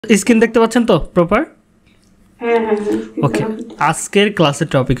Screen দেখতে পাচ্ছেন তো প্রপার? হ্যাঁ। ওকে, আজকের ক্লাসের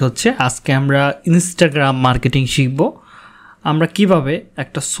টপিক হচ্ছে আজকে আমরা ইনস্টাগ্রাম মার্কেটিং শিখব। আমরা কিভাবে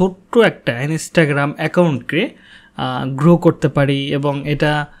একটা ছোট্ট একটা ইনস্টাগ্রাম অ্যাকাউন্টকে গ্রো করতে পারি এবং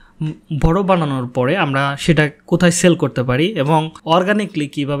এটা বড় বানানোর পরে আমরা সেটা কোথায় সেল করতে পারি এবং অর্গানিকলি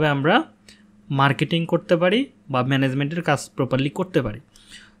কিভাবে আমরা মার্কেটিং করতে পারি বা ম্যানেজমেন্টের কাজ প্রপারলি করতে পারি।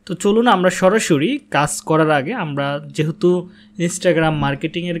 তো চলুন আমরা সরাসরি কাজ করার আগে আমরা যেহেতু ইনস্টাগ্রাম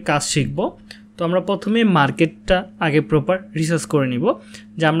মার্কেটিংয়ের কাজ শিখব, তো আমরা প্রথমে মার্কেটটা আগে প্রপার রিসার্চ করে নিব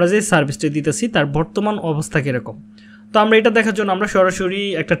যে আমরা যে সার্ভিসটা দিতেছি তার বর্তমান অবস্থা কীরকম। তো আমরা এটা দেখার জন্য আমরা সরাসরি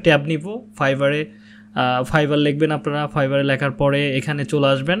একটা ট্যাব নিব। ফাইবার লিখবেন আপনারা। ফাইবারে লেখার পরে এখানে চলে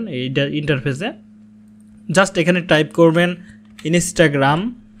আসবেন এই ইন্টারফেসে। জাস্ট এখানে টাইপ করবেন ইনস্টাগ্রাম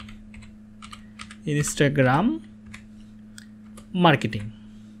মার্কেটিং।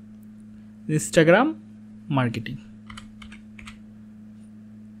 ইনস্টাগ্রাম মার্কেটিং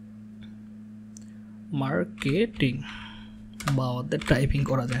বা ওদের টাইপিং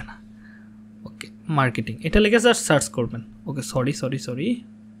করা যায় না। ওকে, মার্কেটিং এটা লিখে জাস্ট সার্চ করবেন। ওকে, সরি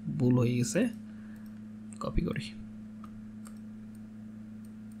ভুল হয়ে গেছে, কপি করি।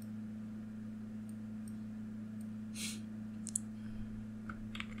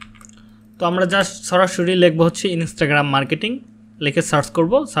 তো আমরা জাস্ট সরাসরি লিখবো হচ্ছে ইনস্টাগ্রাম মার্কেটিং, লিখে সার্চ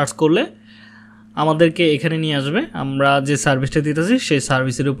করব। সার্চ করলে আমাদেরকে এখানে নিয়ে আসবে। আমরা যে সার্ভিসটা দিতেছি সেই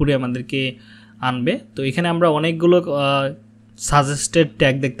সার্ভিসের উপরে আমাদেরকে আনবে। তো এখানে আমরা অনেকগুলো সাজেস্টেড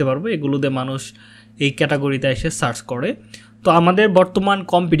ট্যাগ দেখতে পারবো, এগুলোতে মানুষ এই ক্যাটাগরিতে এসে সার্চ করে। তো আমাদের বর্তমান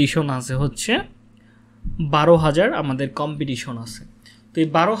কম্পিটিশন আছে হচ্ছে 12,000 আমাদের কম্পিটিশন আছে। তো এই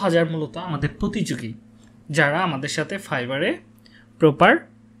 12,000 মূলত আমাদের প্রতিযোগী যারা আমাদের সাথে ফাইবারে প্রপার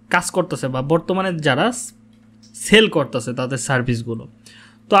কাজ করতেছে বা বর্তমানে যারা সেল করতেছে তাদের সার্ভিসগুলো।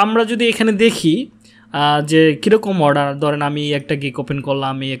 তো আমরা যদি এখানে দেখি যে কীরকম অর্ডার, ধরেন আমি একটা গিগ ওপেন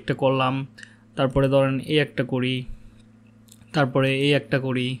করলাম, এই একটা করলাম, তারপরে ধরেন এই একটা করি, তারপরে এই একটা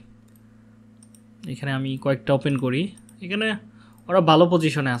করি, এখানে আমি কয়েকটা ওপেন করি। এখানে ওরা ভালো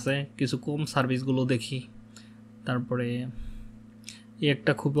পজিশনে আছে, কিছু কম সার্ভিসগুলো দেখি। তারপরে এই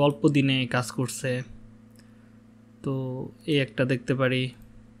একটা খুব অল্প দিনে কাজ করছে, তো এই একটা দেখতে পারি,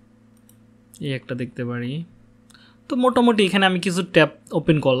 এই একটা দেখতে পারি। তো মোটামুটি এখানে আমি কিছু ট্যাব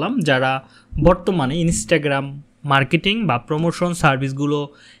ওপেন করলাম যারা বর্তমানে ইনস্টাগ্রাম মার্কেটিং বা প্রমোশন সার্ভিসগুলো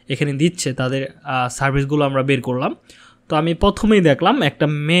এখানে দিচ্ছে, তাদের সার্ভিসগুলো আমরা বের করলাম। তো আমি প্রথমেই দেখলাম একটা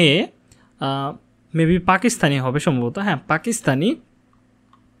মেয়ে, মেবি পাকিস্তানি হবে সম্ভবত, হ্যাঁ পাকিস্তানি,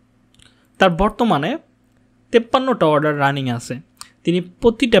 তার বর্তমানে 53টা অর্ডার রানিং আছে। তিনি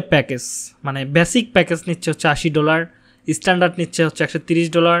প্রতিটা প্যাকেজ মানে বেসিক প্যাকেজ নিচ্ছে হচ্ছে $80, স্ট্যান্ডার্ড নিচ্ছে হচ্ছে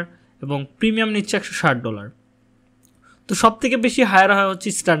 $130 এবং প্রিমিয়াম নিচ্ছে $160। তো সব থেকে বেশি হায়ার হয় হচ্ছে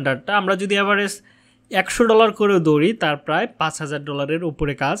স্ট্যান্ডার্ডটা। আমরা যদি অ্যাভারেজ $100 করেও দৌড়ি তার প্রায় $5,000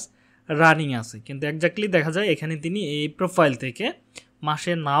 উপরে কাজ রানিং আছে। কিন্তু একজাক্টলি দেখা যায় এখানে তিনি এই প্রোফাইল থেকে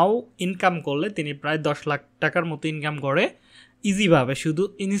মাসে নাও ইনকাম করলে তিনি প্রায় 10 লাখ টাকার মতো ইনকাম করে ইজিভাবে শুধু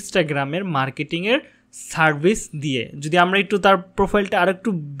ইনস্টাগ্রামের মার্কেটিংয়ের সার্ভিস দিয়ে। যদি আমরা একটু তার প্রোফাইলটা আরেকটু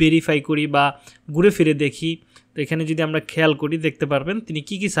ভেরিফাই করি বা ঘুরে ফিরে দেখি, তো এখানে যদি আমরা খেয়াল করি দেখতে পারবেন তিনি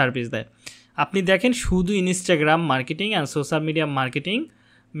কী কী সার্ভিস দেয়। আপনি দেখেন শুধু Instagram marketing and social media marketing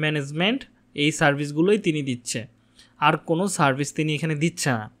management এই সার্ভিসগুলোই তিনি দিচ্ছে, আর কোনো সার্ভিস তিনি এখানে দিচ্ছে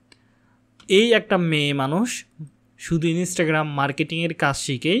না। এই একটা মেয়ে মানুষ শুধু ইনস্টাগ্রাম মার্কেটিংয়ের কাজ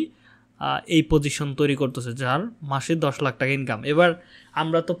শিখেই এই পজিশন তৈরি করতেছে যার মাসে 10 লাখ টাকা ইনকাম। এবার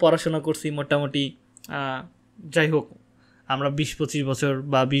আমরা তো পড়াশোনা করছি মোটামুটি, যাই হোক আমরা 20-25 বছর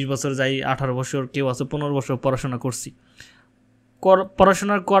বা 20 বছর যাই, 18 বছর, কেউ আছে 15 বছর পড়াশোনা করছি।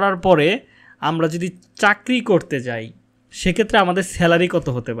 পড়াশোনা করার পরে আমরা যদি চাকরি করতে যাই সেক্ষেত্রে আমাদের স্যালারি কত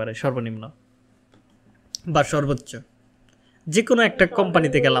হতে পারে সর্বনিম্ন বা সর্বোচ্চ? যে কোনো একটা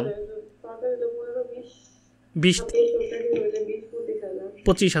কোম্পানিতে গেলাম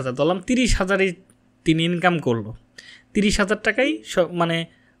 20-25,000 ধরলাম, 30,000ই তিনি ইনকাম করলো। 30,000 টাকাই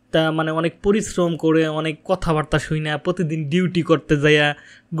মানে অনেক পরিশ্রম করে, অনেক কথাবার্তা শুই না, প্রতিদিন ডিউটি করতে যাইয়া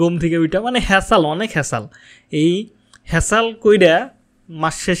ঘুম থেকে ওইটা মানে হ্যাসাল, অনেক হ্যাসাল। এই হ্যাসাল কইরা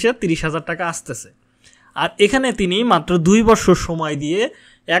মাস শেষে 30,000 টাকা আসতেছে। আর এখানে তিনি মাত্র 2 বছর সময় দিয়ে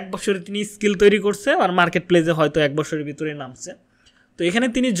 1 বছরে তিনি স্কিল তৈরি করছে, আর মার্কেট প্লেসে হয়তো 1 বছরের ভিতরে নামছে। তো এখানে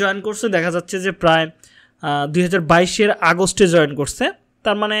তিনি জয়েন করছে দেখা যাচ্ছে যে প্রায় 2022-এর আগস্টে জয়েন করছে।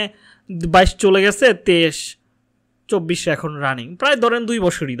 তার মানে 22 চলে গেছে, 23-24 এখন রানিং, প্রায় ধরেন 2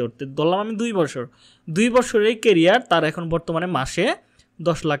 বছরই ধরলাম আমি। 2 বছরের কেরিয়ার তার এখন বর্তমানে মাসে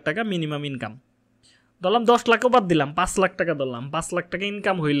 10 লাখ টাকা মিনিমাম ইনকাম ধরলাম। 10 লাখও বাদ দিলাম, 5 লাখ টাকা ধরলাম। 5 লাখ টাকা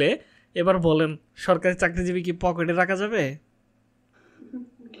ইনকাম হইলে এবার বলেন সরকারি চাকরিজীবী কি পকেটে রাখা যাবে?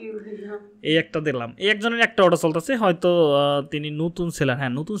 এই একটা দিলাম। এই একজনের একটা অর্ডার চলতেছে, হয়তো তিনি নতুন সেলার,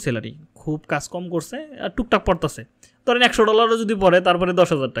 হ্যাঁ নতুন সেলারই, খুব কাজ কম করছে আর টুকটাক পড়তেছে, ধরেন $100 যদি পড়ে তারপরে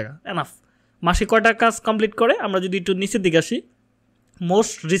 10,000 টাকা এনাফ। মাসে কয়টা কাজ কমপ্লিট করে? আমরা যদি একটু নিচের দিকে আসি,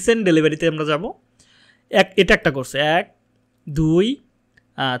 মোস্ট রিসেন্ট ডেলিভারিতে আমরা যাব। এটা একটা করছে 1 2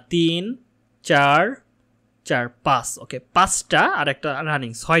 3 4 4 5, ওকে 5টা, আর একটা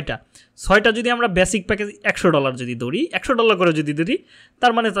রানিং 6টা যদি আমরা বেসিক প্যাকেজ $100 যদি ধরি, $100 করে যদি ধরি,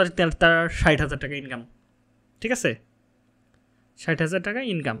 তার মানে তার 60,000 টাকা ইনকাম। ঠিক আছে, 60,000 টাকা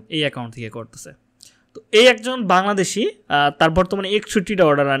ইনকাম এই অ্যাকাউন্ট থেকে করতেছে। তো এই একজন বাংলাদেশি, তার বর্তমানে 61টা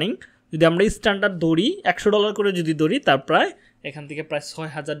অর্ডার রানিং। যদি আমরা স্ট্যান্ডার্ড ধরি $100 করে যদি ধরি, তার প্রায় এখান থেকে প্রায়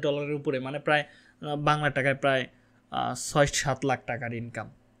 $6,000 উপরে, মানে প্রায় বাংলা টাকায় প্রায় 6-7 লাখ টাকার ইনকাম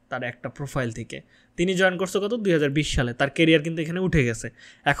তার একটা প্রোফাইল থেকে। তিনি জয়েন করছে কত 2020 সালে। তার কেরিয়ার কিন্তু এখানে উঠে গেছে।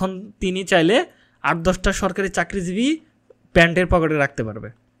 এখন তিনি চাইলে 8-10টা সরকারি চাকরিজীবী প্যান্টের পকেটে রাখতে পারবে,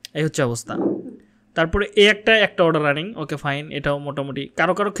 এই হচ্ছে অবস্থা। তারপরে এই একটা অর্ডার রানিং, ওকে ফাইন, এটাও মোটামুটি।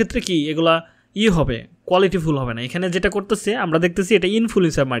 কারো ক্ষেত্রে কি এগুলা হবে, কোয়ালিটিফুল হবে না। এখানে যেটা করতেছে আমরা দেখতেছি, এটা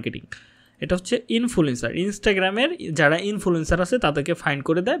ইনফ্লুয়েন্সার মার্কেটিং। এটা হচ্ছে ইনফ্লুয়েন্সার, ইনস্টাগ্রামের যারা ইনফ্লুয়েন্সার আছে তাদেরকে ফাইন্ড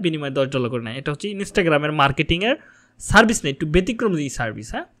করে দেয়, বিনিময়ে $10 করে নেয়। এটা হচ্ছে ইনস্টাগ্রামের মার্কেটিংয়ের সার্ভিস নেই, একটু ব্যতিক্রম এই সার্ভিস,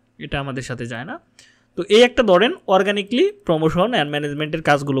 হ্যাঁ এটা আমাদের সাথে যায় না। তো এই একটা ধরেন অর্গানিকলি প্রমোশন অ্যান্ড ম্যানেজমেন্টের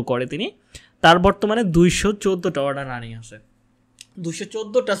কাজগুলো করে তিনি। তার বর্তমানে 214টা অর্ডার রানিং আছে।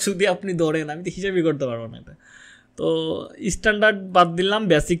 214টা যদি আপনি ধরেন, আমি তো হিসাবই করতে পারবো না এটা। তো স্ট্যান্ডার্ড বাদ দিলাম,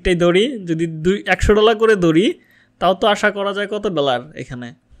 বেসিকটাই ধরি, যদি $100 করে ধরি, তাও তো আশা করা যায় কত ডলার, এখানে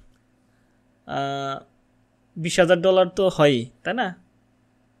 $20,000 তো হয়ই, তাই না?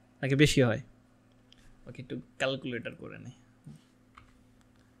 নাকি বেশি হয়? ওকে একটু ক্যালকুলেটর করে নেই।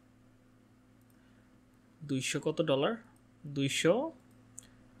 200 কত ডলার?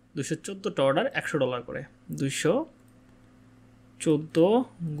 214টা অর্ডার $100 করে, 214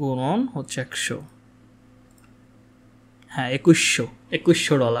 গুণন হচ্ছে 100, হ্যাঁ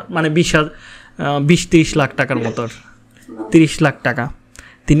 $2,100, মানে 20-30 লাখ টাকার মতো, 30 লাখ টাকা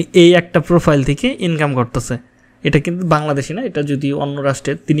তিনি এই একটা প্রোফাইল থেকে ইনকাম করতেছে। এটা কিন্তু বাংলাদেশি না, এটা যদি অন্য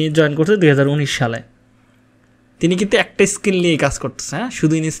রাষ্ট্রের। তিনি জয়েন করছে 2019 সালে। তিনি কিন্তু একটা স্কিল নিয়ে কাজ করতেছে, হ্যাঁ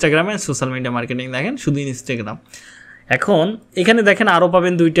শুধু ইনস্টাগ্রামে সোশ্যাল মিডিয়া মার্কেটিং। দেখেন শুধু ইনস্টাগ্রাম। এখন এখানে দেখেন আরও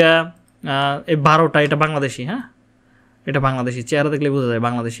পাবেন 2টা, এই 12টা, এটা বাংলাদেশি, হ্যাঁ এটা বাংলাদেশি, চেহারা দেখলে বোঝা যায়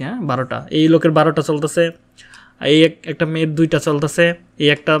বাংলাদেশি, হ্যাঁ 12টা। এই লোকের 12টা চলতেছে, এই একটা মেয়ের 2টা চলতেছে, এই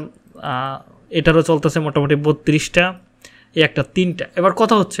একটা এটারও চলতেছে মোটামুটি 32টা, এই একটা 3টা। এবার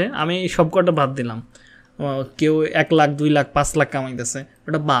কথা হচ্ছে, আমি সব কটা বাদ দিলাম, কেউ 1 লাখ 2 লাখ 5 লাখ কামাইতেছে,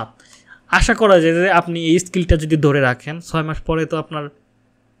 ওটা বাদ। আশা করা যায় যে আপনি এই স্কিলটা যদি ধরে রাখেন, 6 মাস পরে তো আপনার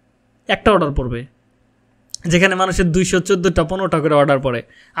একটা অর্ডার পড়বে, যেখানে মানুষের 214টা 15টা করে অর্ডার পড়ে।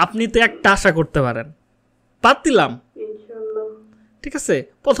 আপনি তো একটা আশা করতে পারেন। বাদ দিলাম, ঠিক আছে?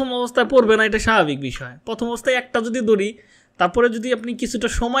 প্রথম অবস্থায় পড়বে না, এটা স্বাভাবিক বিষয়। প্রথম অবস্থায় একটা যদি ধরি, তারপরে যদি আপনি কিছুটা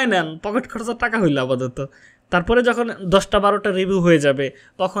সময় নেন, পকেট খরচার টাকা হইল আপাতত, তারপরে যখন 10টা 12টা রিভিউ হয়ে যাবে,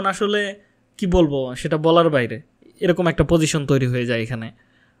 তখন আসলে কি বলবো, সেটা বলার বাইরে, এরকম একটা পজিশন তৈরি হয়ে যায় এখানে।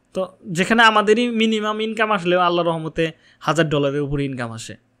 তো যেখানে আমাদেরই মিনিমাম ইনকাম আসলেও আল্লাহর রহমতে $1,000 উপরে ইনকাম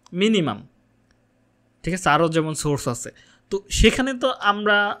আসে মিনিমাম, ঠিক আছে? আরও যেমন সোর্স আছে, তো সেখানে তো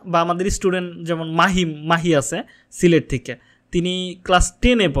আমরা বা আমাদের স্টুডেন্ট যেমন মাহি আছে সিলেট থেকে, তিনি ক্লাস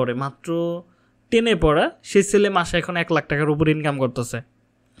 10-এ পড়ে, মাত্র 10-এ পড়া সেই ছেলে মাসে এখন $1 লাখ টাকার উপর ইনকাম করতেছে।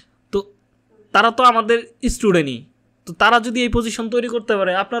 তো তারা তো আমাদের স্টুডেন্টই, তো তারা যদি এই পজিশন তৈরি করতে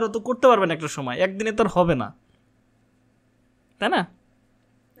পারে, আপনারা তো করতে পারবেন একটা সময়, একদিনে তো আর হবে না, তাই না?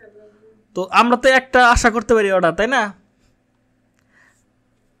 তো আমরা তো একটা আশা করতে পারি অর্ডার, তাই না?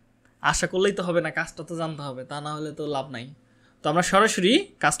 আশা করলেই তো হবে না, কাজটা তো জানতে হবে, তা না হলে তো লাভ নাই। তো আমরা সরাসরি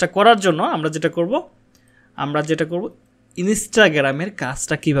কাজটা করার জন্য আমরা যেটা করব ইনস্টাগ্রামের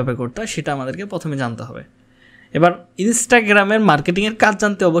কাজটা কিভাবে করতে হয় সেটা আমাদেরকে প্রথমে জানতে হবে। এবার ইনস্টাগ্রামের মার্কেটিংয়ের কাজ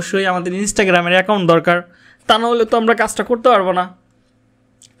জানতে অবশ্যই আমাদের ইনস্টাগ্রামের অ্যাকাউন্ট দরকার, তা না হলে তো আমরা কাজটা করতে পারবো না,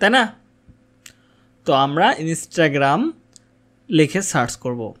 তাই না? তো আমরা ইনস্টাগ্রাম লিখে সার্চ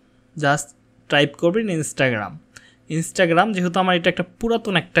করব, জাস্ট টাইপ করবেন ইনস্টাগ্রাম। যেহেতু আমার এটা একটা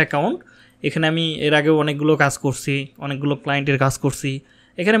পুরাতন একটা অ্যাকাউন্ট, এখানে আমি এর আগেও অনেকগুলো কাজ করছি, অনেকগুলো ক্লায়েন্টের কাজ করছি,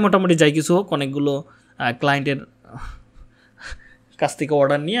 এখানে মোটামুটি যাই কিছু হোক, অনেকগুলো ক্লায়েন্টের কাছ থেকে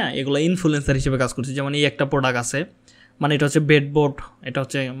অর্ডার নিয়ে এগুলো ইনফ্লুয়েন্সার হিসেবে কাজ করছি। যেমন এই একটা প্রোডাক্ট আছে, মানে এটা হচ্ছে বেডবোর্ড, এটা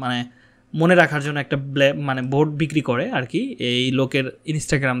হচ্ছে মানে মনে রাখার জন্য একটা মানে বোর্ড বিক্রি করে আর কি। এই লোকের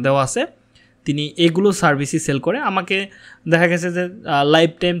ইনস্টাগ্রাম দেওয়া আছে, তিনি এগুলো সার্ভিসই সেল করে। আমাকে দেখা গেছে যে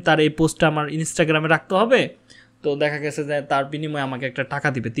লাইফ টাইম তার এই পোস্টটা আমার ইনস্টাগ্রামে রাখতে হবে, তো দেখা গেছে যে তার বিনিময়ে আমাকে একটা টাকা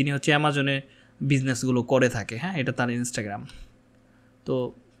দিবে। তিনি হচ্ছে অ্যামাজনে বিজনেসগুলো করে থাকে, হ্যাঁ এটা তার ইনস্টাগ্রাম। তো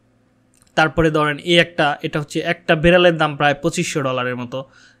তারপরে ধরেন এটা হচ্ছে একটা বিড়ালের দাম প্রায় $2500 মতো,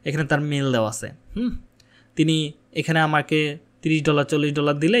 এখানে তার মেল দেওয়া আছে। তিনি এখানে আমাকে $30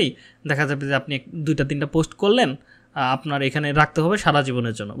 $40 দিলেই দেখা যাবে যে আপনি 2-3টা পোস্ট করলেন, আপনার এখানে রাখতে হবে সারা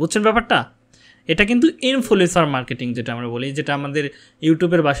জীবনের জন্য। বুঝছেন ব্যাপারটা? এটা কিন্তু ইনফ্লুয়েন্সার মার্কেটিং যেটা আমরা বলি, যেটা আমাদের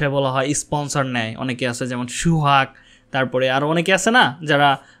ইউটিউবের ভাষায় বলা হয় স্পন্সর নেয়। অনেকে আছে যেমন সুহাগ, তারপরে আরও অনেকে আছে না যারা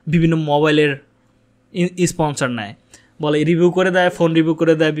বিভিন্ন মোবাইলের স্পন্সর নেয়, বলে রিভিউ করে দেয়, ফোন রিভিউ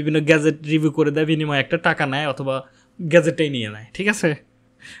করে দেয়, বিভিন্ন গ্যাজেট রিভিউ করে দেয়, বিনিময়ে একটা টাকা নেয় অথবা গ্যাজেটটাই নিয়ে নেয়। ঠিক আছে?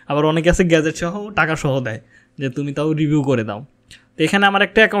 আবার অনেকে আছে গ্যাজেট সহ টাকা সহ দেয় যে তুমি তাও রিভিউ করে দাও। তো এখানে আমার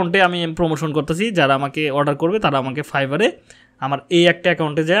একটা অ্যাকাউন্টে আমি প্রমোশন করতেছি, যারা আমাকে অর্ডার করবে তারা আমাকে ফাইবারে আমার এই একটা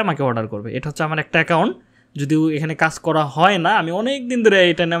অ্যাকাউন্টে যায় আমাকে অর্ডার করবে। এটা হচ্ছে আমার একটা অ্যাকাউন্ট, যদিও এখানে কাজ করা হয় না, আমি অনেক দিন ধরে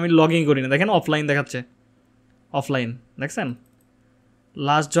এটা নিয়ে আমি লগ ইন করি না। দেখেন অফলাইন দেখাচ্ছে, অফলাইন দেখছেন,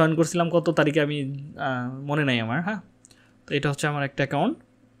 লাস্ট জয়েন করছিলাম কত তারিখে আমি মনে নাই আমার। হ্যাঁ, তো এটা হচ্ছে আমার একটা অ্যাকাউন্ট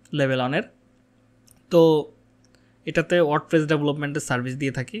লেভেল 1-এর। তো এটাতে ওয়ার্ডপ্রেস ডেভেলপমেন্টের সার্ভিস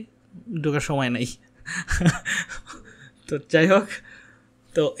দিয়ে থাকি, ঢোকার সময় নেই। তো যাই হোক,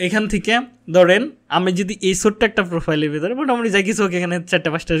 তো এখান থেকে ধরেন আমি যদি এই ছোট্ট একটা প্রোফাইলের ভিতরে মোটামুটি যাই কিছু এখানে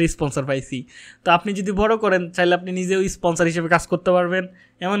 4-5টা স্পন্সর পাইছি। তো আপনি যদি বড় করেন চাইলে আপনি নিজেও স্পন্সর হিসেবে কাজ করতে পারবেন।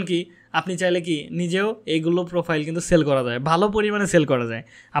 এমনকি আপনি চাইলে কি নিজেও এইগুলো প্রোফাইল কিন্তু সেল করা যায়, ভালো পরিমাণে সেল করা যায়,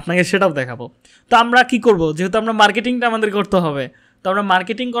 আপনাকে সেটাও দেখাবো। তো আমরা কি করব, যেহেতু আমরা মার্কেটিংটা আমাদের করতে হবে, তো আমরা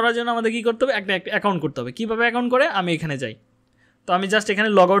মার্কেটিং করার জন্য আমাদের কী করতে হবে, একটা অ্যাকাউন্ট করতে হবে। কীভাবে অ্যাকাউন্ট করে, আমি এখানে যাই, তো আমি জাস্ট এখানে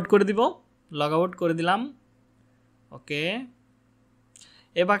লগ আউট করে দিব, লগ আউট করে দিলাম। ওকে,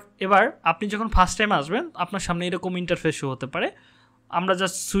 এবার আপনি যখন ফার্স্ট টাইম আসবেন আপনার সামনে এরকম ইন্টারফেস শো হতে পারে। আমরা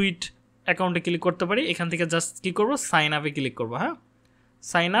জাস্ট সুইট অ্যাকাউন্টে ক্লিক করতে পারি, এখান থেকে জাস্ট কী করবো, সাইন আপে ক্লিক করবো। হ্যাঁ,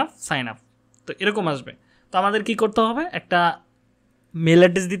 সাইন আপ, তো এরকম আসবে। তো আমাদের কি করতে হবে, একটা মেল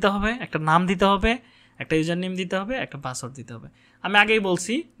অ্যাড্রেস দিতে হবে, একটা নাম দিতে হবে, একটা ইউজার নেম দিতে হবে, একটা পাসওয়ার্ড দিতে হবে। আমি আগেই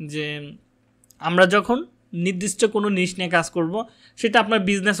বলছি যে আমরা যখন নির্দিষ্ট কোনো নিশ নিয়ে কাজ করব, সেটা আপনার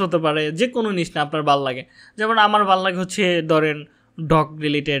বিজনেস হতে পারে, যে কোনো নিশ না আপনার ভালো লাগে। যেমন আমার ভালো লাগে হচ্ছে ধরেন ডগ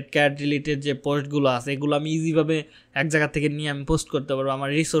রিলেটেড, ক্যাট রিলেটেড যে পোস্টগুলো আছে এগুলো আমি ইজিভাবে এক জায়গা থেকে নিয়ে আমি পোস্ট করতে পারবো, আমার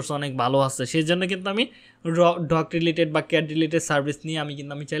রিসোর্স অনেক ভালো আছে। সেই জন্য কিন্তু আমি ডগ রিলেটেড বা ক্যাট রিলেটেড সার্ভিস নিয়ে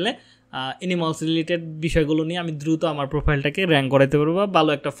আমি চাইলে অ্যানিমালস রিলেটেড বিষয়গুলো নিয়ে আমি দ্রুত আমার প্রোফাইলটাকে র্যাঙ্ক করাতে পারবো, ভালো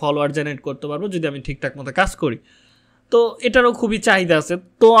একটা ফলোয়ার জেনারেট করতে পারবো যদি আমি ঠিকঠাক মতো কাজ করি। তো এটারও খুবই চাহিদা আছে।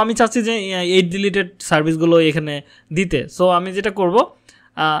 তো আমি চাচ্ছি যে এই রিলেটেড সার্ভিসগুলো এখানে দিতে। সো আমি যেটা করব,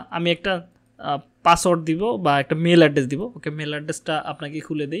 আমি একটা পাসওয়ার্ড দিব বা একটা মেল অ্যাড্রেস দিব। ওকে, মেল অ্যাড্রেসটা আপনাকে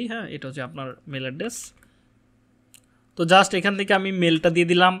খুলে দিই। হ্যাঁ, এটা হচ্ছে আপনার মেল অ্যাড্রেস। তো জাস্ট এখান থেকে আমি মেলটা দিয়ে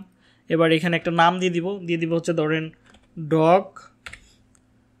দিলাম। এবার এখানে একটা নাম দিয়ে দিব হচ্ছে ধরেন ডগ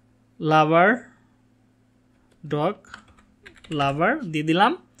লাভার দিয়ে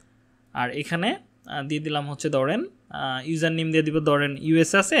দিলাম। আর এখানে দিয়ে দিলাম হচ্ছে ধরেন ইউজার নেম দিয়ে দিব, ধরেন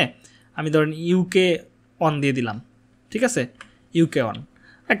ইউএস আছে, আমি ধরেন UK1 দিয়ে দিলাম। ঠিক আছে, UK1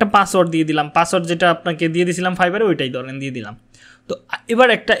 একটা পাসওয়ার্ড দিয়ে দিলাম, পাসওয়ার্ড যেটা আপনাকে দিয়ে দিয়েছিলাম ফাইবারে ওইটাই ধরেন দিয়ে দিলাম। তো এবার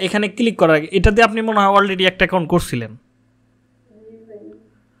একটা এখানে ক্লিক করার আগে এটাতে আপনি মনে হয় অলরেডি একটা অ্যাকাউন্ট করছিলেন।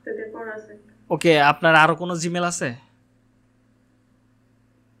 ওকে, আপনার আরও কোনো জিমেল আছে?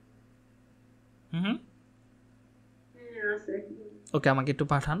 ওকে, আমাকে একটু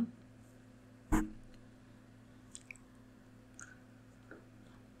পাঠান।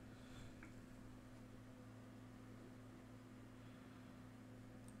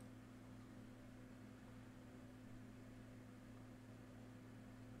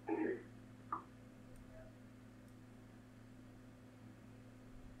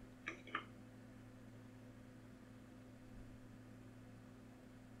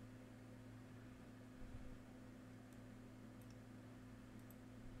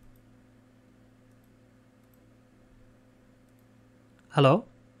 হ্যালো,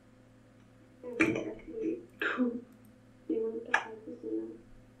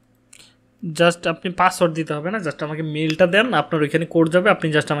 জাস্ট আপনি পাসওয়ার্ড দিতে হবে না, জাস্ট আমাকে মেলটা দেন, আপনার ওইখানে কোড যাবে, আপনি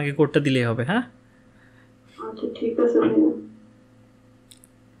জাস্ট আমাকে কোডটা দিলেই হবে। হ্যাঁ, আচ্ছা ঠিক আছে।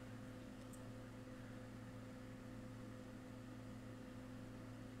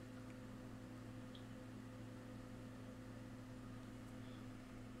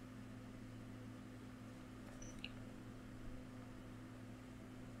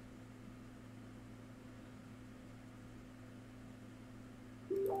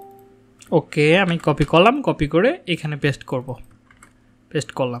 ওকে, আমি কপি করলাম, কপি করে এখানে পেস্ট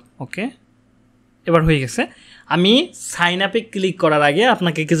করলাম। ওকে, এবার হয়ে গেছে। আমি সাইন আপে ক্লিক করার আগে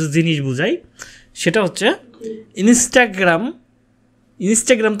আপনাকে কিছু জিনিস বুঝাই। সেটা হচ্ছে ইনস্টাগ্রাম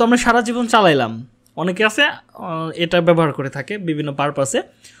তো আমরা সারা জীবন চালাইলাম, অনেকে আছে এটা ব্যবহার করে থাকে বিভিন্ন পারপাসে।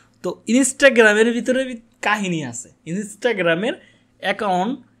 তো ইনস্টাগ্রামের ভিতরে কাহিনী আছে। ইনস্টাগ্রামের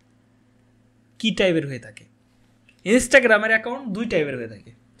অ্যাকাউন্ট কী টাইপের হয়ে থাকে। ইনস্টাগ্রামের অ্যাকাউন্ট দুই টাইপের হয়ে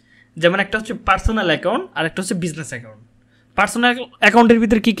থাকে, যেমন একটা হচ্ছে পার্সোনাল অ্যাকাউন্ট আর একটা হচ্ছে বিজনেস অ্যাকাউন্ট। পার্সোনাল অ্যাকাউন্টের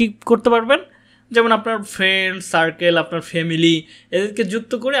ভিতরে কী কী করতে পারবেন, যেমন আপনার ফ্রেন্ড সার্কেল, আপনার ফ্যামিলি, এদেরকে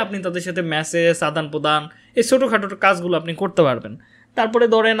যুক্ত করে আপনি তাদের সাথে মেসেজ আদান প্রদান, এই ছোটোখাটো কাজগুলো আপনি করতে পারবেন। তারপরে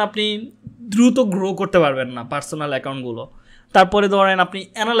ধরেন আপনি দ্রুত গ্রো করতে পারবেন না পার্সোনাল অ্যাকাউন্টগুলো। তারপরে ধরেন আপনি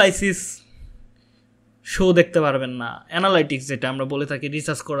অ্যানালাইসিস শো দেখতে পারবেন না, অ্যানালাইটিক্স যেটা আমরা বলে থাকি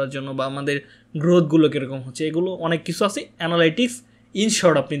রিসার্চ করার জন্য বা আমাদের গ্রোথগুলো কীরকম হচ্ছে, এগুলো অনেক কিছু আছে অ্যানালাইটিক্স ইন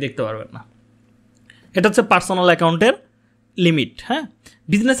শর্ট আপনি দেখতে পারবেন না। এটা হচ্ছে পার্সোনাল অ্যাকাউন্টের লিমিট। হ্যাঁ,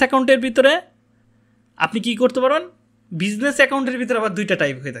 বিজনেস অ্যাকাউন্টের ভিতরে আপনি কি করতে পারবেন, বিজনেস অ্যাকাউন্টের ভিতরে আবার দুইটা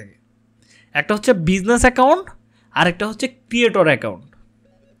টাইপ হয়ে থাকে, একটা হচ্ছে বিজনেস অ্যাকাউন্ট আর একটা হচ্ছে ক্রিয়েটর অ্যাকাউন্ট।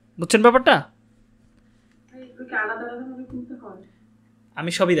 বুঝছেন ব্যাপারটা?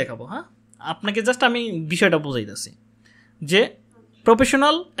 আমি সবই দেখাবো। হ্যাঁ, আপনাকে জাস্ট আমি বিষয়টা বোঝাইতেছি যে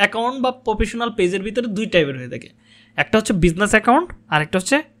প্রফেশনাল অ্যাকাউন্ট বা প্রফেশনাল পেজের ভিতরে দুই টাইপের হয়ে থাকে, একটা হচ্ছে বিজনেস অ্যাকাউন্ট আর একটা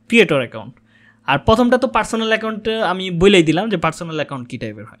হচ্ছে ক্রিয়েটর অ্যাকাউন্ট। আর প্রথমটা তো পার্সোনাল অ্যাকাউন্টে আমি বলেই দিলাম যে পার্সোনাল অ্যাকাউন্ট কী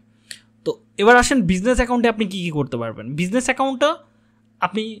টাইপের হয়। তো এবার আসেন বিজনেস অ্যাকাউন্টে আপনি কী কী করতে পারবেন। বিজনেস অ্যাকাউন্টটা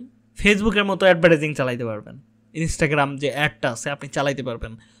আপনি ফেসবুকের মতো অ্যাডভার্টাইজিং চালাইতে পারবেন, ইনস্টাগ্রাম যে অ্যাডটা আছে আপনি চালাইতে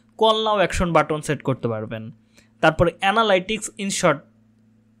পারবেন, call now action button set করতে পারবেন, তারপরে অ্যানালাইটিক্স ইনশর্ট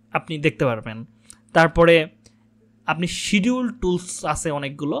আপনি দেখতে পারবেন, তারপরে আপনি শিডিউল টুলস আছে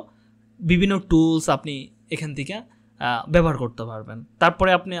অনেকগুলো, বিভিন্ন টুলস আপনি এখান থেকে ব্যবহার করতে পারবেন। তারপরে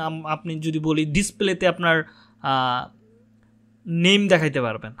আপনি যদি বলি ডিসপ্লেতে আপনার নেম দেখাইতে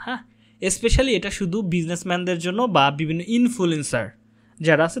পারবেন। হ্যাঁ, স্পেশালি এটা শুধু বিজনেসম্যানদের জন্য বা বিভিন্ন ইনফ্লুয়েন্সার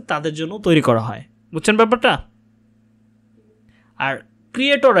যারা আছে তাদের জন্য তৈরি করা হয়। বুঝছেন ব্যাপারটা? আর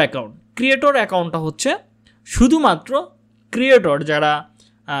ক্রিয়েটর অ্যাকাউন্টটা হচ্ছে শুধুমাত্র ক্রিয়েটর যারা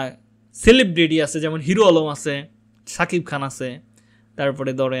সেলিব্রিটি আছে, যেমন হিরো আলম আছে, সাকিব খান আছে,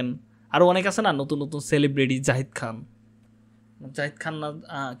 তারপরে ধরেন আরও অনেক আছে না নতুন নতুন সেলিব্রিটি, জাহিদ খান না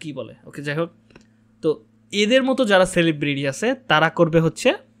কি বলে, ওকে যাই হোক। তো এদের মতো যারা সেলিব্রিটি আছে তারা করবে হচ্ছে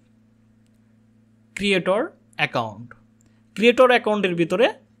ক্রিয়েটর অ্যাকাউন্টের ভিতরে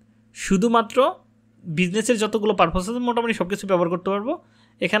শুধুমাত্র বিজনেসের যতগুলো পারপাস আছে মোটামুটি সব কিছু ব্যবহার করতে পারবো।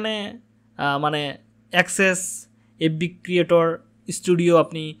 এখানে মানে অ্যাক্সেস, এফবি ক্রিয়েটর স্টুডিও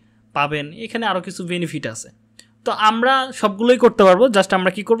আপনি পাবেন, এখানে আরও কিছু বেনিফিট আছে। তো আমরা সবগুলোই করতে পারবো। জাস্ট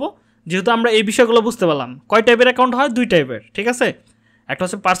আমরা কি করব, যেহেতু আমরা এই বিষয়গুলো বুঝতে পারলাম কয় টাইপের অ্যাকাউন্ট হয়, দুই টাইপের, ঠিক আছে। একটা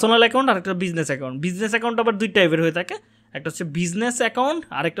হচ্ছে পার্সোনাল অ্যাকাউন্ট আর একটা বিজনেস অ্যাকাউন্ট। বিজনেস অ্যাকাউন্ট আবার দুই টাইপের হয়ে থাকে, একটা হচ্ছে বিজনেস অ্যাকাউন্ট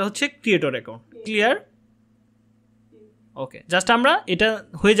আর একটা হচ্ছে ক্রিয়েটর অ্যাকাউন্ট। ক্লিয়ার? ওকে, জাস্ট আমরা এটা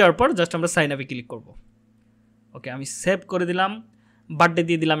হয়ে যাওয়ার পর জাস্ট আমরা সাইন আপে ক্লিক করব। ওকে, আমি সেভ করে দিলাম, বার্থডে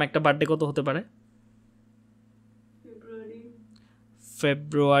দিয়ে দিলাম একটা। বার্থডে কত হতে পারে?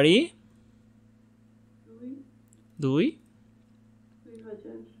 ফেব্রুয়ারি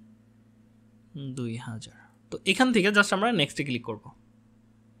 2000। তো এখান থেকে জাস্ট আমরা নেক্সটে ক্লিক করব।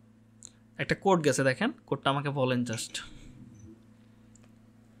 একটা কোড গেছে, দেখেন কোডটা আমাকে বলেন জাস্ট।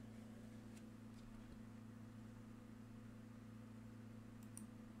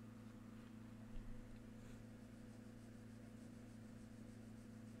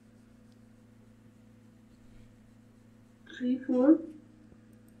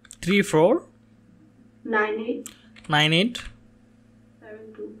 Three four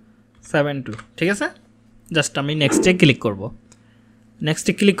 9872। ঠিক আছে, জাস্ট আমি নেক্সটে ক্লিক করব।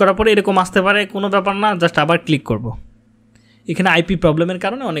 নেক্সটে ক্লিক করার পরে এরকম আসতে পারে, কোনো ব্যাপার না, জাস্ট আবার ক্লিক করব। এখানে আইপি প্রবলেমের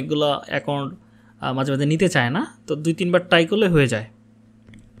কারণে অনেকগুলো অ্যাকাউন্ট মাঝে মাঝে নিতে চায় না, তো 2-3বার ট্রাই করলে হয়ে যায়।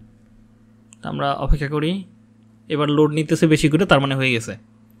 আমরা অপেক্ষা করি, এবার লোড নিতেছে বেশি করে, তার মানে হয়ে গেছে।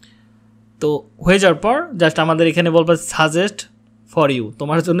 তো হয়ে যাওয়ার পর জাস্ট আমাদের এখানে বলবে সাজেস্ট ফর ইউ,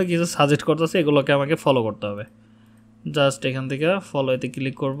 তোমার জন্য কিছু সাজেস্ট করতেছে, এগুলোকে আমাকে ফলো করতে হবে। জাস্ট এখান থেকে ফলো এতে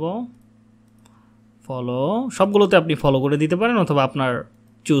ক্লিক করব। ফলো সবগুলোতে আপনি ফলো করে দিতে পারেন অথবা আপনার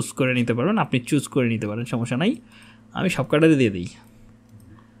চুজ করে নিতে পারেন, আপনি চুজ করে নিতে পারেন, সমস্যা নাই। আমি সব কাটাতে দিয়ে দিই।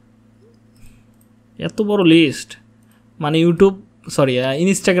 এত বড় লিস্ট, মানে ইউটিউব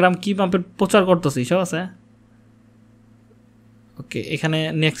ইনস্টাগ্রাম কি পাম্পের প্রচার করতেছি সব আছে। ওকে, এখানে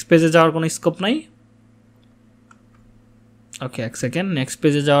নেক্সট পেজে যাওয়ার কোনো স্কোপ নাই। ওকে, এক সেকেন্ড, নেক্সট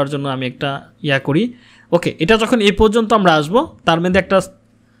পেজে যাওয়ার জন্য আমি একটা করি। ওকে, এটা যখন এই পর্যন্ত আমরা আসবো, তার মধ্যে একটা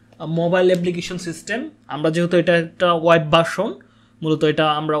মোবাইল অ্যাপ্লিকেশন সিস্টেম, আমরা যেহেতু এটা একটা ওয়েব ভার্সন, মূলত এটা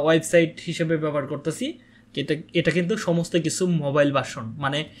আমরা ওয়েবসাইট হিসেবে ব্যবহার করতেছি। এটা কিন্তু সমস্ত কিছু মোবাইল ভার্সন,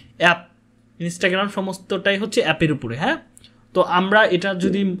 মানে অ্যাপ, ইনস্টাগ্রাম সমস্তটাই হচ্ছে অ্যাপের উপরে। হ্যাঁ, তো আমরা এটা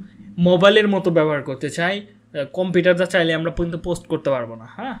যদি মোবাইলের মতো ব্যবহার করতে চাই, কম্পিউটারটা চাইলে আমরা কিন্তু পোস্ট করতে পারবো না।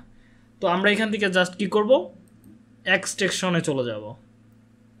 হ্যাঁ, তো আমরা এখান থেকে জাস্ট কী করব, এক্সটেনশনে চলে যাব।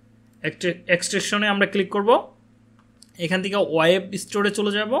 এক্সটেনশনে আমরা ক্লিক করব, এখান থেকে ওয়েব স্টোরে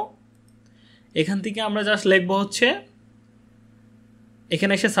চলে যাব। এখান থেকে আমরা জাস্ট লিখবো হচ্ছে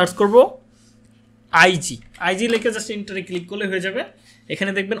এখানে এসে সার্চ করব আইজি লিখে জাস্ট এন্টারে ক্লিক করলে হয়ে যাবে।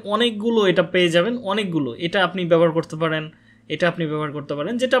 এখানে দেখবেন অনেকগুলো এটা পেয়ে যাবেন, অনেকগুলো। এটা আপনি ব্যবহার করতে পারেন, এটা আপনি ব্যবহার করতে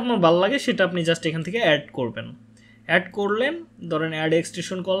পারেন, যেটা আপনার ভালো লাগে সেটা আপনি জাস্ট এখান থেকে অ্যাড করবেন। অ্যাড করলেন, ধরেন অ্যাড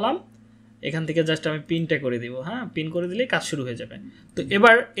এক্সটেনশন করলাম, এখান থেকে জাস্ট আমি পিনটা করে দিব। হ্যাঁ, পিন করে দিলেই কাজ শুরু হয়ে যাবে। তো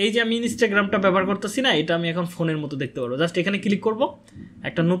এবার এই যে আমি ইনস্টাগ্রামটা ব্যবহার করতেছি না, এটা আমি এখন ফোনের মতো দেখতে পারবো। জাস্ট এখানে ক্লিক করব,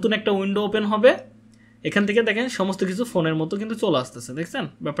 একটা নতুন একটা উইন্ডো ওপেন হবে। এখান থেকে দেখেন সমস্ত কিছু ফোনের মতো কিন্তু চলে আসতেছে, দেখছেন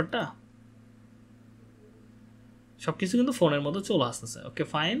ব্যাপারটা? সব কিছু কিন্তু ফোনের মতো চলে আসতেছে। ওকে,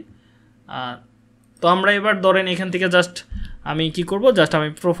 ফাইন। তো আমরা এবার ধরেন এখান থেকে জাস্ট আমি কি করব, জাস্ট আমি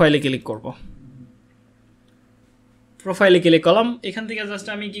প্রোফাইলে ক্লিক করব। প্রোফাইলে ক্লিক করলাম, এখান থেকে জাস্ট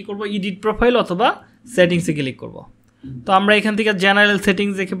আমি কি করব, এডিট প্রোফাইল অথবা সেটিংসে ক্লিক করব। তো আমরা এখান থেকে জেনারেল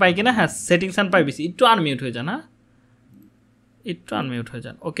সেটিংস দেখে পাই কিনা, হ্যাঁ সেটিংস অ্যান্ড প্রাইভেসি, একটু আনমিউট হয়ে যান। হ্যাঁ, একটু আনমিউট হয়ে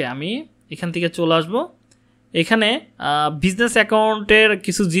যান। ওকে, আমি এখান থেকে চলে আসবো। এখানে বিজনেস অ্যাকাউন্টের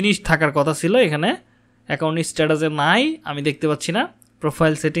কিছু জিনিস থাকার কথা ছিল, এখানে অ্যাকাউন্ট স্ট্যাটাসে নাই, আমি দেখতে পাচ্ছি না।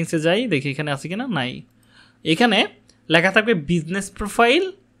 প্রোফাইল সেটিংসে যাই, দেখি এখানে আছে কিনা, নাই। এখানে লেখা থাকবে বিজনেস প্রোফাইল,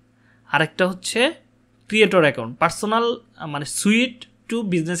 আরেকটা হচ্ছে ক্রিয়েটর অ্যাকাউন্ট, পার্সোনাল, মানে sweet to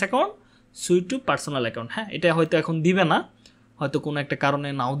business account, sweet to personal account. হ্যাঁ, এটা হয়তো এখন দিবে না, হয়তো কোনো একটা কারণে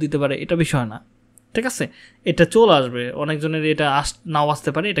নাও দিতে পারে, এটা বিষয় না, ঠিক আছে? এটা চলে আসবে, অনেকজনের এটা নাও আসতে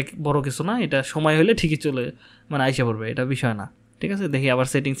পারে, এটা বড় কিছু না, এটা সময় হলে ঠিকই চলে মানে আইসা পড়বে, এটা বিষয় না, ঠিক আছে? দেখি আবার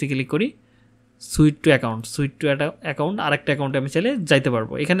সেটিংসে ক্লিক করি, সুইট টু অ্যাকাউন্ট, আরেকটা অ্যাকাউন্টে আমি চাইলে যাইতে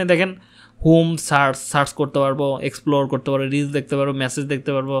পারবো। এখানে দেখেন হোম সার্চ করতে পারবো, এক্সপ্লোর করতে পারবো, রিলস দেখতে পারবো, মেসেজ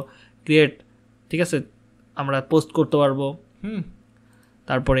দেখতে পারবো, ক্রিয়েট, ঠিক আছে, আমরা পোস্ট করতে পারবো।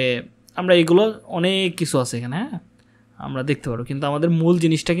 তারপরে আমরা এগুলো অনেক কিছু আছে এখানে, হ্যাঁ আমরা দেখতে পারবো, কিন্তু আমাদের মূল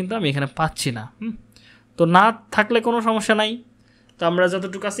জিনিসটা কিন্তু আমি এখানে পাচ্ছি না। তো না থাকলে কোনো সমস্যা নাই, তো আমরা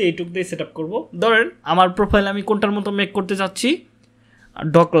যতটুকু আছে এইটুকু দিয়ে সেট আপ করবো। ধরেন আমার প্রোফাইল আমি কোনটার মতো মেক করতে চাচ্ছি,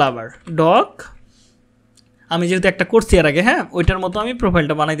 ডগ লাভার, আমি যেহেতু একটা করছি এর আগে, হ্যাঁ ওইটার মতো আমি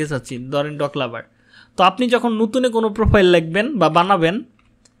প্রোফাইলটা বানাইতে চাচ্ছি, ধরেন ডগ লাভার। তো আপনি যখন নতুনে কোনো প্রোফাইল লিখবেন বা বানাবেন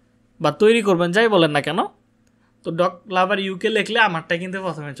বা তৈরি করবেন, যাই বলেন না কেন, তো ডগ লাভার ইউকে লিখলে আমারটা কিন্তু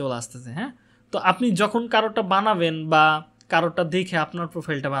প্রথমে চলে আসতেছে। হ্যাঁ, তো আপনি যখন কারোটা বানাবেন বা কারোটা দেখে আপনার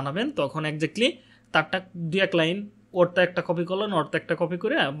প্রোফাইলটা বানাবেন, তখন একজাক্টলি তারটা 2-1 লাইন ওরটা একটা কপি করলেন, ওরটা একটা কপি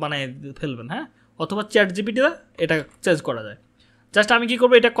করে বানিয়ে ফেলবেন। হ্যাঁ, অথবা চ্যাট জিপিটিতে এটা চেঞ্জ করা যায়। জাস্ট আমি কি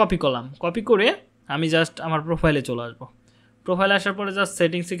করবো, এটা কপি করলাম, কপি করে আমি জাস্ট আমার প্রোফাইলে চলে আসবো। প্রোফাইলে আসার পরে জাস্ট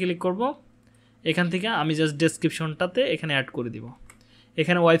সেটিংসে ক্লিক করব, এখান থেকে আমি জাস্ট ডেসক্রিপশনটাতে এখানে অ্যাড করে দিব।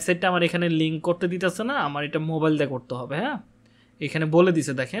 এখানে ওয়েবসাইটটা আমার এখানে লিঙ্ক করতে দিতেছে না, আমার এটা মোবাইল দিয়ে করতে হবে। হ্যাঁ, এখানে বলে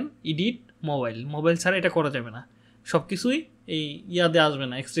দিছে দেখেন, এডিট মোবাইল ছাড়া এটা করা যাবে না, সব কিছুই এই দিয়ে আসবে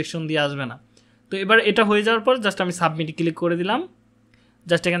না, এক্সটেনশন দিয়ে আসবে না। তো এবার এটা হয়ে যাওয়ার পর জাস্ট আমি সাবমিটে ক্লিক করে দিলাম।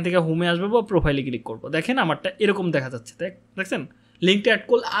 জাস্ট এখান থেকে হোমে আসবে বা প্রোফাইলে ক্লিক করবো, দেখেন আমারটা এরকম দেখা যাচ্ছে, দেখছেন? লিঙ্কটা অ্যাড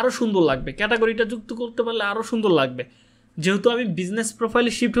করলে আরও সুন্দর লাগবে, ক্যাটাগরিটা যুক্ত করতে পারলে আরও সুন্দর লাগবে। যেহেতু আমি বিজনেস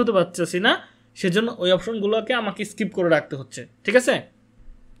প্রোফাইলে শিফট হতে পারতেছি না, সেজন্য ওই অপশনগুলোকে আমাকে স্কিপ করে রাখতে হচ্ছে, ঠিক আছে?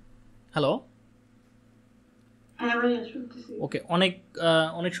 হ্যালো, ওকে,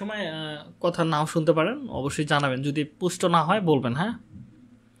 অনেক সময় কথা নাও শুনতে পারেন, অবশ্যই জানাবেন, যদি পুষ্ট না হয় বলবেন। হ্যাঁ,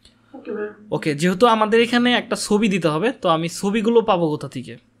 ওকে, যেহেতু আমাদের এখানে একটা ছবি দিতে হবে, তো আমি ছবিগুলো পাবো কোথা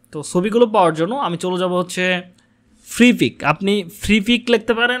থেকে? তো ছবিগুলো পাওয়ার জন্য আমি চলে যাব হচ্ছে ফ্রি পিক। আপনি ফ্রি পিক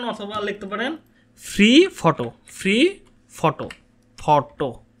লিখতে পারেন অথবা লিখতে পারেন ফ্রি ফটো,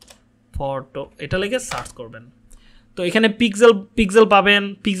 এটা লিখে সার্চ করবেন। তো এখানে পিক্সেল পাবেন,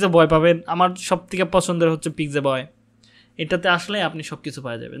 পিক্সেল বয় পাবেন, আমার সব থেকে পছন্দের হচ্ছে পিক্সেল বয়। এটাতে আসলে আপনি সব কিছু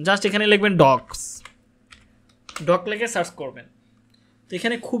পাওয়া যাবেন। জাস্ট এখানে লিখবেন ডগ লিখে সার্চ করবেন। তো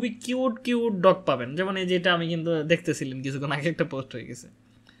এখানে খুবই কিউট ডগ পাবেন, যেমন এই যেটা আমি কিন্তু দেখতেছিলেন কিছুক্ষণ আগে, একটা পোস্ট হয়ে গেছে।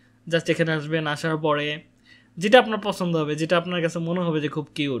 জাস্ট এখানে আসবেন, আসার পরে যেটা আপনার পছন্দ হবে, যেটা আপনার কাছে মনে হবে যে খুব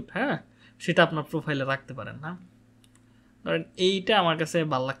কিউট, হ্যাঁ সেটা আপনার প্রোফাইলে রাখতে পারেন। হ্যাঁ, ধরেন এইটা আমার কাছে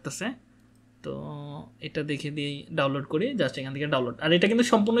ভালো লাগতেছে, তো এটা দেখে দিয়েই ডাউনলোড করি, জাস্ট এখান থেকে ডাউনলোড। আর এটা কিন্তু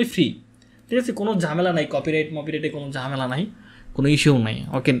সম্পূর্ণই ফ্রি, ঠিক আছে, কোনো ঝামেলা নাই, কপিরাইটে কোনো ঝামেলা নাই, কোনো ইস্যু নাই।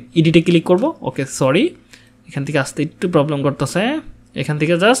 ওকে, এডিটে ক্লিক করব। ওকে, সরি, এখান থেকে আসতে একটু প্রবলেম করতেছে। এখান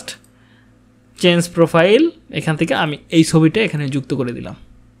থেকে জাস্ট চেঞ্জ প্রোফাইল, এখান থেকে আমি এই ছবিটা এখানে যুক্ত করে দিলাম।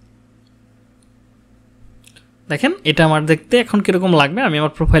 দেখেন এটা আমার দেখতে এখন কীরকম লাগবে, আমি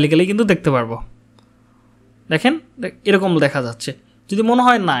আমার প্রোফাইলে গেলেই কিন্তু দেখতে পারবো। দেখেন এরকম দেখা যাচ্ছে। যদি মনে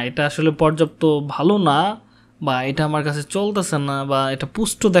হয় না এটা আসলে পর্যাপ্ত ভালো না, বা এটা আমার কাছে চলতেছে না, বা এটা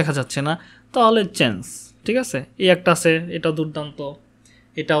পুষ্ট দেখা যাচ্ছে না, তাহলে চেঞ্জ, ঠিক আছে? এই একটা আছে, এটাও দুর্দান্ত,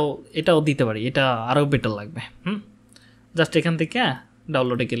 এটাও দিতে পারি, এটা আরও বেটার লাগবে। জাস্ট এখান থেকে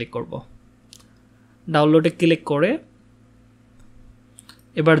ডাউনলোডে ক্লিক করব। ডাউনলোডে ক্লিক করে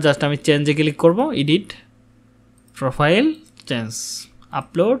এবার জাস্ট আমি চেঞ্জে ক্লিক করব, edit, profile, change,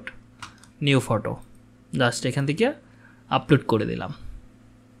 upload, new photo, just এখান থেকে আপলোড করে দিলাম।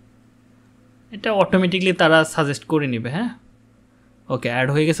 এটা অটোমেটিকলি তারা সাজেস্ট করে নেবে। হ্যাঁ, ওকে, অ্যাড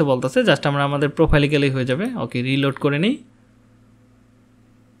হয়ে গেছে বলতেছে, জাস্ট আমরা আমাদের প্রোফাইলে গেলেই হয়ে যাবে। ওকে, রিলোড করে নিই।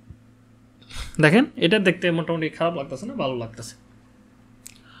 দেখেন এটা দেখতে মোটামুটি খারাপ লাগতেছে না, ভালো লাগতেছে।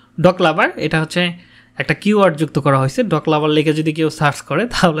 ডগ লাভার, এটা হচ্ছে একটা কিওয়ার্ড যুক্ত করা হয়েছে। ডগ লাভার লিখে যদি কেউ সার্চ করে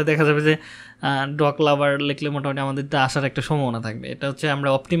তাহলে দেখা যাবে যে ডগ লাভার লিখলে মোটামুটি আমাদের আসার একটা সম্ভাবনা থাকবে। এটা হচ্ছে আমরা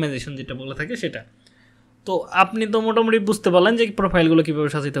অপটিমাইজেশন যেটা বলে থাকি সেটা। তো আপনি তো মোটামুটি বুঝতে পারলেন যে প্রোফাইলগুলো কীভাবে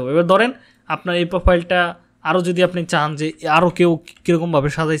সাজাতে হবে। এবার ধরেন আপনার এই প্রোফাইলটা আরও যদি আপনি চান যে আরও কেউ কীরকমভাবে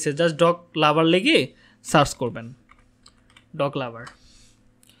সাজাইছে, জাস্ট ডগ লাভার লিখে সার্চ করবেন, ডগ লাভার।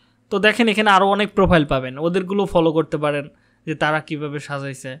 তো দেখেন এখানে আরও অনেক প্রোফাইল পাবেন, ওদেরগুলো ফলো করতে পারেন যে তারা কীভাবে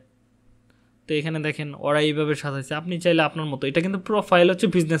সাজাইছে। তো এখানে দেখেন ওরা এইভাবে সাজাইছে, আপনি চাইলে আপনার মতো। এটা কিন্তু প্রোফাইল হচ্ছে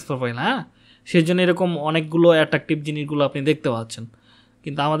বিজনেস প্রোফাইল। হ্যাঁ, সেই জন্য এরকম অনেকগুলো অ্যাট্রাকটিভ জিনিসগুলো আপনি দেখতে পাচ্ছেন।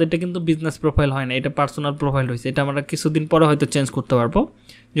 কিন্তু আমাদেরটা কিন্তু বিজনেস প্রোফাইল হয় না, এটা পার্সোনাল প্রোফাইল হয়েছে। এটা আমরা কিছুদিন পরে হয়তো চেঞ্জ করতে পারবো,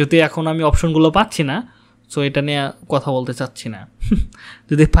 যেহেতু এখন আমি অপশনগুলো পাচ্ছি না, সো এটা নিয়ে কথা বলতে চাচ্ছি না।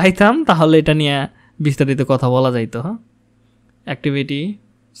 যদি পাইতাম তাহলে এটা নিয়ে বিস্তারিত কথা বলা যাইতো। হ্যাঁ, অ্যাক্টিভিটি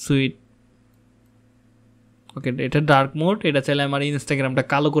সুইট, ওকে, এটা ডার্ক মোড। এটা চাইলে আমার ইনস্টাগ্রামটা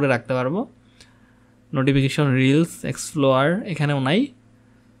কালো করে রাখতে পারবো। নোটিফিকেশন, রিলস, এক্সপ্লোর এখানেও নাই।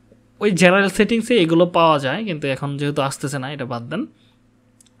 ওই জেনারেল সেটিংসে এগুলো পাওয়া যায়, কিন্তু এখন যেহেতু আসতেছে না, এটা বাদ দেন।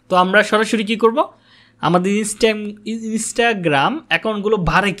 তো আমরা সরাসরি কী করব, আমাদের ইনস্টাগ্রাম অ্যাকাউন্টগুলো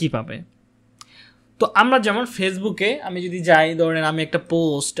বাড়ে কীভাবে। তো আমরা যেমন ফেসবুকে আমি যদি যাই, ধরেন আমি একটা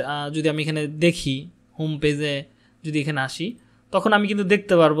পোস্ট যদি আমি এখানে দেখি, হোম পেজে যদি এখানে আসি, তখন আমি কিন্তু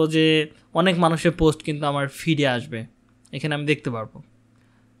দেখতে পারবো যে অনেক মানুষের পোস্ট কিন্তু আমার ফিডে আসবে, এখানে আমি দেখতে পারবো।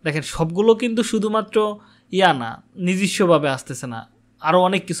 দেখেন সবগুলো কিন্তু শুধুমাত্র না, নিজস্বভাবে আসতেছে না, আরও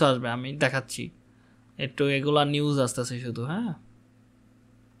অনেক কিছু আসবে, আমি দেখাচ্ছি একটু। এগুলা নিউজ আসতেছে শুধু। হ্যাঁ,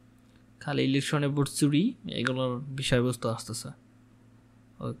 খালি ইলেকশনে ভোট চুরি এগুলোর বিষয়বস্তু আসতেছে।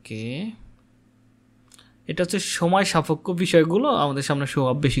 ওকে, এটা হচ্ছে সময় সাপেক্ষ বিষয়গুলো আমাদের সামনে শো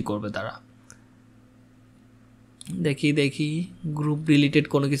আপ বেশি করবে তারা। দেখি গ্রুপ রিলেটেড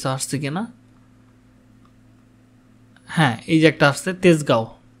কোনো কিছু আসছে কিনা। হ্যাঁ, এই যে একটা আসছে, তেজগাঁও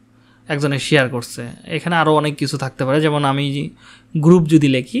একজনে শেয়ার করছে। এখানে আরও অনেক কিছু থাকতে পারে, যেমন আমি গ্রুপ যদি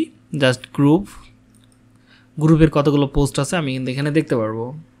লিখি, জাস্ট গ্রুপের কতগুলো পোস্ট আছে আমি কিন্তু এখানে দেখতে পারবো।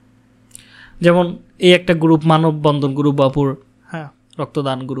 যেমন এই একটা গ্রুপ, মানববন্ধন গ্রুপ বাপুর, হ্যাঁ,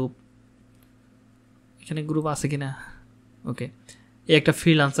 রক্তদান গ্রুপ, এখানে গ্রুপ আছে কিনা। ওকে, এই একটা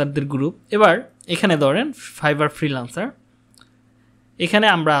ফ্রিল্যান্সারদের গ্রুপ। এবার এখানে ধরেন ফাইবার ফ্রিল্যান্সার, এখানে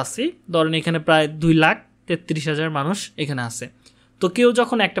আমরা আছি, ধরেন এখানে প্রায় 2,33,000 মানুষ এখানে আছে। তো কেউ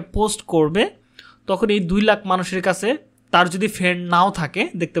যখন একটা পোস্ট করবে তখন এই 2 লাখ মানুষের কাছে তার যদি ফ্রেন্ড নাও থাকে,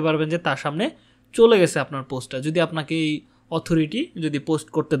 দেখতে পারবেন যে তার সামনে চলে গেছে আপনার পোস্টটা। যদি আপনাকে এই অথরিটি যদি পোস্ট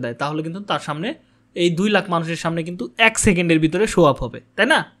করতে দেয়, তাহলে কিন্তু তার সামনে এই 2 লাখ মানুষের সামনে কিন্তু 1 সেকেন্ডের ভিতরে শো আপ হবে, তাই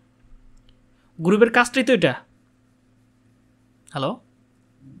না? গ্রুপের কাজটাই তো এটা। হ্যালো,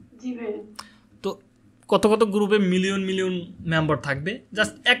 তো কত গ্রুপে মিলিয়ন মেম্বার থাকবে,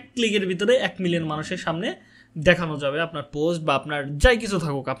 জাস্ট 1 ক্লিকের ভিতরে 1 মিলিয়ন মানুষের সামনে দেখানো যাবে আপনার পোস্ট, বা আপনার যাই কিছু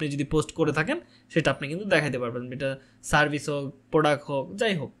থাকুক, আপনি যদি পোস্ট করে থাকেন সেটা আপনি কিন্তু দেখাতে পারবেন। এটা সার্ভিস হোক, প্রোডাক্ট হোক,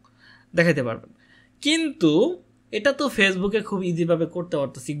 যাই হোক, দেখাতে পারবেন। কিন্তু এটা তো ফেসবুকে খুব ইজিভাবে করতে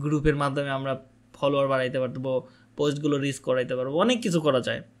পারতেছি, গ্রুপের মাধ্যমে আমরা ফলোয়ার বাড়াইতে পারবো, পোস্টগুলো রিচ করাইতে পারবো, অনেক কিছু করা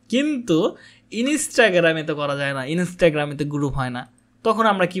যায়। কিন্তু ইনস্টাগ্রামে তো করা যায় না, ইনস্টাগ্রামে তো গ্রুপ হয় না। তখন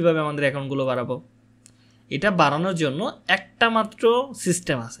আমরা কিভাবে আমাদের অ্যাকাউন্টগুলো বাড়াবো? এটা বাড়ানোর জন্য একটা মাত্র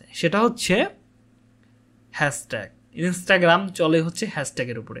সিস্টেম আছে, সেটা হচ্ছে হ্যাশট্যাগ। ইনস্টাগ্রাম চলে হচ্ছে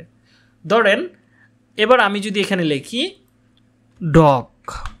হ্যাশট্যাগের উপরে। ধরেন এবার আমি যদি এখানে লিখি ডগ,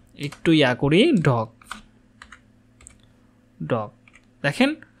 একটু করি, ডগ, দেখেন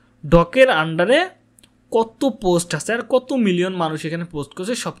ডগের আন্ডারে কত পোস্ট আছে আর কত মিলিয়ন মানুষ এখানে পোস্ট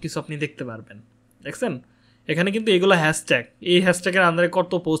করছে, সব কিছু আপনি দেখতে পারবেন। দেখছেন এখানে কিন্তু এগুলো হ্যাশট্যাগ, এই হ্যাশট্যাগের আন্ডারে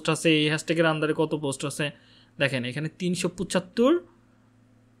কত পোস্ট আছে, এই হ্যাশট্যাগের আন্ডারে কত পোস্ট আছে। দেখেন এখানে 375,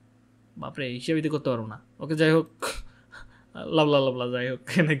 বাপরে হিসেবে করতে পারবো না। ওকে, যাই হোক, লাভলা যাই হোক,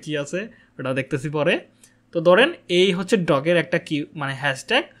 এখানে কী আছে ওটা দেখতেছি পরে। তো ধরেন এই হচ্ছে ডগের একটা কি মানে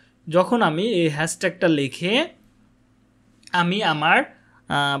হ্যাশট্যাগ। যখন আমি এই হ্যাশট্যাগটা লিখে আমি আমার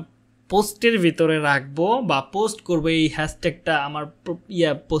পোস্টের ভিতরে রাখবো বা পোস্ট করবো, এই হ্যাশট্যাগটা আমার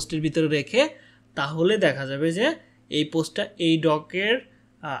পোস্টের ভিতরে রেখে, তাহলে দেখা যাবে যে এই পোস্টটা এই ডগের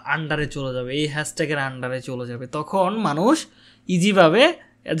আন্ডারে চলে যাবে, এই হ্যাশট্যাগের আন্ডারে চলে যাবে। তখন মানুষ ইজিভাবে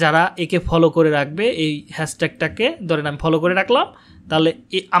যারা একে ফলো করে রাখবে, এই হ্যাশট্যাগটাকে ধরেন আমি ফলো করে রাখলাম, তাহলে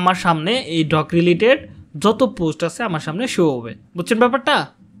আমার সামনে এই ডগ রিলেটেড যত পোস্ট আছে আমার সামনে শো হবে, বুঝছেন ব্যাপারটা?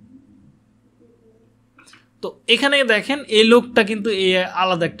 তো এখানে দেখেন এই লোকটা কিন্তু এই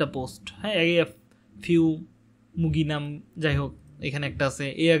আলাদা একটা পোস্ট, হ্যাঁ, এই ফিউ মুগি নাম যাই হোক এখানে একটা আছে,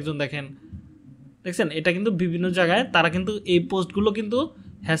 এই একজন দেখেন, দেখছেন এটা কিন্তু বিভিন্ন জায়গায় তারা কিন্তু এই পোস্টগুলো কিন্তু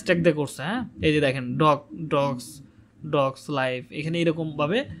হ্যাশট্যাগ দিয়ে করছে, হ্যাঁ, এই যে দেখেন ডগস লাইভ, এখানে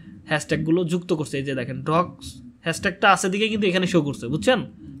এরকমভাবে হ্যাশট্যাগুলো যুক্ত করছে, এই যে দেখেন ডগস হ্যাশট্যাগটা আছে দিকে কিন্তু এখানে শো করছে, বুঝছেন,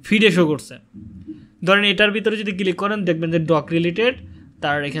 ফিডে শো করছে। ধরেন এটার ভিতরে যদি ক্লিক করেন দেখবেন যে ডগ রিলেটেড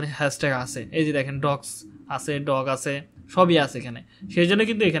তার এখানে হ্যাশট্যাগ আছে, এই যে দেখেন ডগস আছে, ডগ আছে, সবই আছে এখানে, সেই জন্য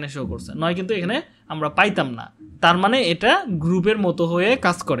কিন্তু এখানে শো করছে, নয় কিন্তু এখানে আমরা পাইতাম না। তার মানে এটা গ্রুপের মতো হয়ে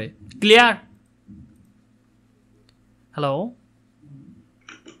কাজ করে। ক্লিয়ার? হ্যালো,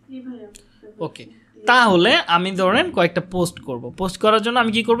 ওকে। তাহলে আমি ধরেন কয়েকটা পোস্ট করব, পোস্ট করার জন্য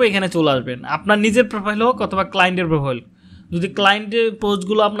আমি কি করব, এখানে চলে আসবেন, আপনার নিজের প্রোফাইল হোক অথবা ক্লায়েন্টের প্রোফাইল, যদি ক্লায়েন্টের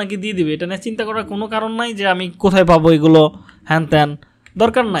পোস্টগুলো আপনাকে দিয়ে দিবে এটা নিয়ে চিন্তা করার কোনো কারণ নাই যে আমি কোথায় পাবো এগুলো, হ্যান ত্যান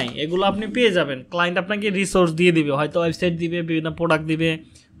দরকার নাই, এগুলো আপনি পেয়ে যাবেন। ক্লায়েন্ট আপনাকে রিসোর্স দিয়ে দিবে, হয়তো ওয়েবসাইট দিবে, বিভিন্ন প্রোডাক্ট দিবে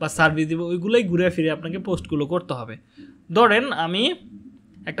বা সার্ভিস দিবে, ওইগুলোই ঘুরে ফিরে আপনাকে পোস্টগুলো করতে হবে। ধরেন আমি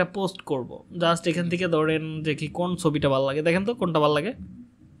একটা পোস্ট করব, জাস্ট এখান থেকে ধরেন যে কি কোন ছবিটা ভালো লাগে, দেখেন তো কোনটা ভালো লাগে,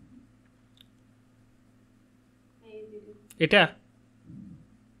 এটা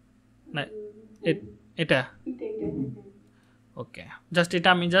না এটা, ওকে, জাস্ট এটা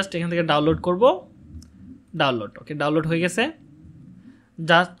আমি জাস্ট এখান থেকে ডাউনলোড করব, ডাউনলোড, ওকে, ডাউনলোড হয়ে গেছে।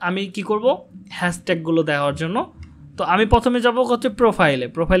 জাস্ট আমি কি করব, হ্যাশট্যাগুলো দেওয়ার জন্য, তো আমি প্রথমে যাব হচ্ছে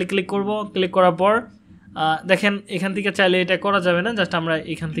প্রোফাইলে ক্লিক করব, ক্লিক করার পর দেখেন এখান থেকে চাইলে এটা করা যাবে না, জাস্ট আমরা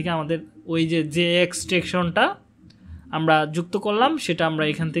এখান থেকে আমাদের ওই যে এক্সট্রাকশনটা আমরা যুক্ত করলাম সেটা আমরা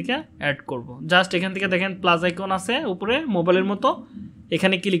এখান থেকে অ্যাড করব। জাস্ট এখান থেকে দেখেন প্লাস আইকন আছে উপরে মোবাইলের মতো,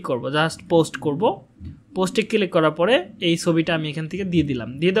 এখানে ক্লিক করব, জাস্ট পোস্ট করব, পোস্টে ক্লিক করার পরে এই ছবিটা আমি এখান থেকে দিয়ে দিলাম,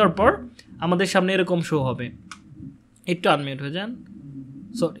 দিয়ে দেওয়ার পর আমাদের সামনে এরকম শো হবে, একটু আনমিউট হয়ে যান,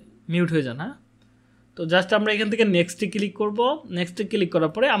 সরি মিউট হয়ে যান, হ্যাঁ। তো জাস্ট আমরা এখান থেকে নেক্সটে ক্লিক করব, নেক্সটে ক্লিক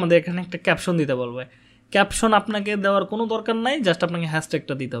করার পরে আমাদের এখানে একটা ক্যাপশন দিতে বলবে, ক্যাপশন আপনাকে দেওয়ার কোনো দরকার নাই, জাস্ট আপনাকে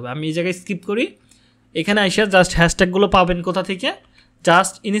হ্যাশট্যাগটা দিতে হবে। আমি এই জায়গায় স্কিপ করি, এখানে এসে জাস্ট হ্যাশট্যাগুলো পাবেন কোথা থেকে,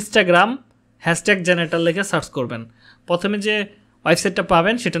 জাস্ট ইনস্টাগ্রাম হ্যাশট্যাগ জেনারেটর লিখে সার্চ করবেন, প্রথমে যে ওয়েবসাইটটা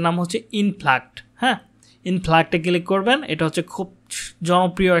পাবেন সেটার নাম হচ্ছে ইনফ্লাক্ট, হ্যাঁ, ইনফ্লাক্টে ক্লিক করবেন, এটা হচ্ছে খুব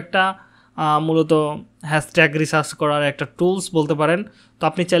জনপ্রিয় একটা মূলত হ্যাশট্যাগ রিসার্চ করার একটা টুলস বলতে পারেন। তো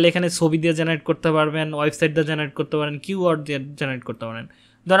আপনি চাইলে এখানে ছবি দিয়ে জেনারেট করতে পারবেন, ওয়েবসাইট দিয়ে জেনারেট করতে পারেন, কিওয়ার্ড দিয়ে জেনারেট করতে পারেন।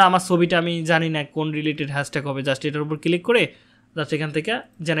 ধরো আমার ছবিটা আমি জানি না কোন রিলেটেড হ্যাশট্যাগ হবে, জাস্ট এটার উপর ক্লিক করে জাস্ট এখান থেকে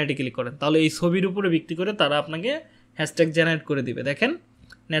জেনারেটে ক্লিক করেন, তাহলে এই ছবির উপরে ভিত্তি করে তারা আপনাকে হ্যাশট্যাগ জেনারেট করে দিবে। দেখেন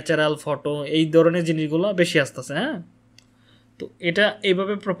ন্যাচারাল ফটো এই ধরনের জিনিসগুলো বেশি আসতেছে, হ্যাঁ। তো এটা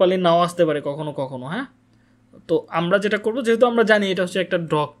এইভাবে প্রপারলি নাও আসতে পারে কখনো কখনো, হ্যাঁ। তো আমরা যেটা করব, যেহেতু আমরা জানি এটা হচ্ছে একটা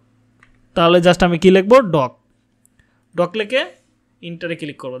ডগ, তাহলে জাস্ট আমি কি লিখবো, ডগ লিখে ইন্টারে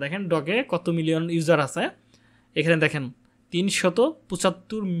ক্লিক করবো। দেখেন ডগে কত মিলিয়ন ইউজার আছে, এখানে দেখেন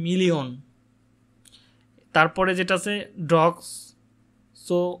 375 মিলিয়ন। তারপরে যেটা আছে dogs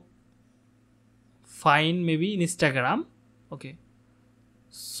so fine maybe Instagram, okay,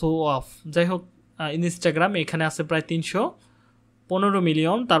 so of, যাই হোক ইনস্টাগ্রাম এখানে আছে প্রায় 315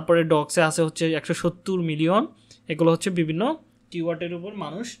 মিলিয়ন। তারপরে ডগসে আছে হচ্ছে 170 মিলিয়ন। এগুলো হচ্ছে বিভিন্ন কিওয়ার্ডের উপর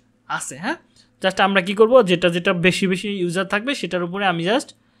মানুষ আছে, হ্যাঁ। জাস্ট আমরা কি করব, যেটা বেশি ইউজার থাকবে সেটার উপরে আমি জাস্ট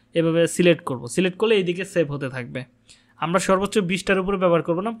এভাবে সিলেক্ট করব, সিলেক্ট করলে এইদিকে সেভ হতে থাকবে। আমরা সর্বোচ্চ 20টার উপরে ব্যবহার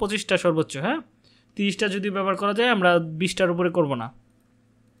করব না, 25টা সর্বোচ্চ, হ্যাঁ। 30টা যদি ব্যবহার করা যায়, আমরা 20টার উপরে করব না,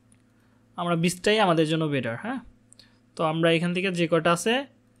 আমরা 20টাই আমাদের জন্য বেটার, হ্যাঁ। তো আমরা এখান থেকে যে কটা আছে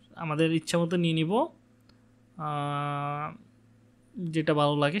আমাদের ইচ্ছা মতো নিয়ে নিব, যেটা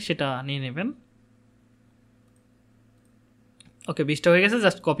ভালো লাগে সেটা নিয়ে নেবেন। ওকে, 20টা হয়ে গেছে,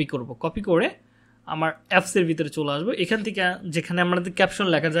 জাস্ট কপি করব, কপি করে আমার অ্যাপসের ভিতরে চলে আসবো, এখান থেকে যেখানে আমাদের ক্যাপশন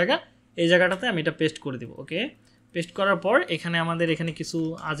লেখার জায়গা, এই জায়গাটাতে আমি এটা পেস্ট করে দিব। ওকে, পেস্ট করার পর এখানে আমাদের এখানে কিছু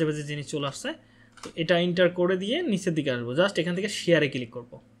আজেবাজে জিনিস চলে আসছে, তো এটা এন্টার করে দিয়ে নিচের দিকে আসবো, জাস্ট এখান থেকে শেয়ারে ক্লিক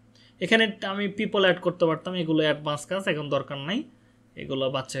করব। এখানে আমি পিপল অ্যাড করতে পারতাম, এগুলো অ্যাডভান্স কাজ, এখন দরকার নাই, এগুলো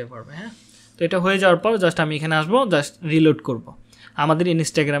বাচ্চাই পারবে, হ্যাঁ। তো এটা হয়ে যাওয়ার পর জাস্ট আমি এখানে আসবো, জাস্ট রিলোড করব। আমাদের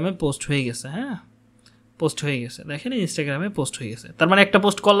ইনস্টাগ্রামে পোস্ট হয়ে গেছে, হ্যাঁ, পোস্ট হয়ে গেছে, দেখেন ইনস্টাগ্রামে পোস্ট হয়ে গেছে। তার মানে একটা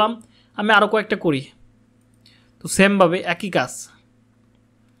পোস্ট করলাম, আমি আরও কয়েকটা করি, তো সেমভাবে একই কাজ,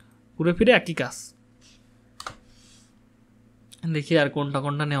 ঘুরে ফিরে একই কাজ। দেখি আর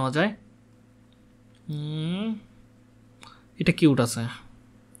কোনটা নেওয়া যায়। এটা কিউট আছে,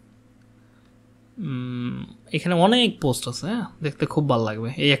 এখানে অনেক পোস্ট আছে, দেখতে খুব ভালো লাগবে।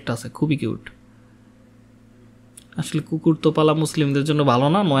 এই একটা আছে খুবই কিউট, আসলে কুকুর তো পালা মুসলিমদের জন্য ভালো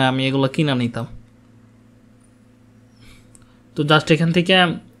না, নয় আমি এগুলো কিনা নিতাম। তো জাস্ট এখান থেকে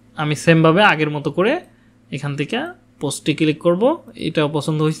আমি সেমভাবে আগের মতো করে এখান থেকে পোস্টে ক্লিক করব, এটাও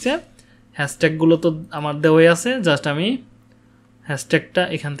পছন্দ হয়েছে। হ্যাশট্যাগুলো তো আমার দেওয়াই আছে, জাস্ট আমি হ্যাশট্যাগটা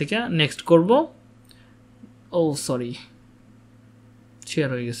এখান থেকে নেক্সট করব। ও সরি, শেয়ার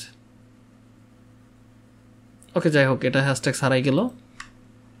হয়ে গেছে। ওকে, যাই হোক, এটা হ্যাশট্যাগ ছাড়াই গেল।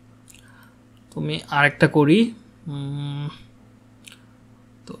 তুমি আরেকটা করি।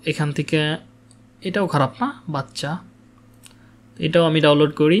 তো এখান থেকে এটাও খারাপ না, বাচ্চা, এটাও আমি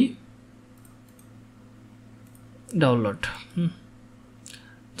ডাউনলোড করি। ডাউনলোড,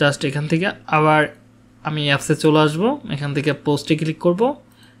 জাস্ট এখান থেকে আবার আমি অ্যাপসে চলে আসবো। এখান থেকে পোস্টে ক্লিক করব,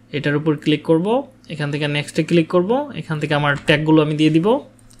 এটার উপর ক্লিক করব, এখান থেকে নেক্সটে ক্লিক করব। এখান থেকে আমার ট্যাগগুলো আমি দিয়ে দিব।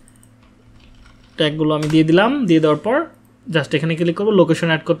 ট্যাগগুলো আমি দিয়ে দিলাম। দিয়ে দেওয়ার পর জাস্ট এখানে ক্লিক করব। লোকেশন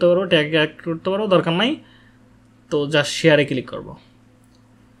অ্যাড করতে পারবো, ট্যাগ অ্যাড করতে পারবো, দরকার নাই। তো জাস্ট শেয়ারে ক্লিক করব।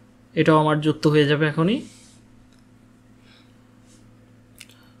 এটাও আমার যুক্ত হয়ে যাবে এখনই।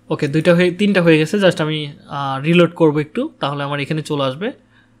 ওকে, তিনটা হয়ে গেছে। জাস্ট আমি রিলোড করব একটু, তাহলে আমার এখানে চলে আসবে।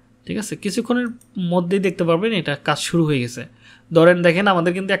 ঠিক আছে, কিছুক্ষণের মধ্যেই দেখতে পারবেন এটা কাজ শুরু হয়ে গেছে। ধরেন দেখেন,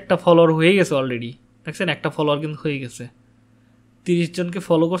 আমাদের কিন্তু একটা ফলোয়ার হয়ে গেছে অলরেডি। দেখছেন, একটা ফলোয়ার কিন্তু হয়ে গেছে। 30 জনকে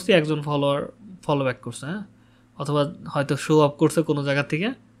ফলো করছি, একজন ফলো ব্যাক করছে। হ্যাঁ, অথবা হয়তো শো আপ করছে কোনো জায়গা থেকে,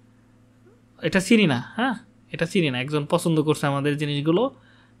 এটা চিনি না। হ্যাঁ, এটা চিনি না, একজন পছন্দ করছে আমাদের জিনিসগুলো,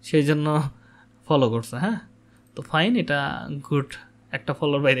 সেই জন্য ফলো করছে। হ্যাঁ, তো ফাইন, এটা গুড, একটা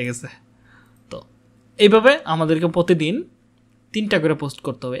ফলোয়ার বাইরে গেছে। তো এইভাবে আমাদেরকে প্রতিদিন 3টা করে পোস্ট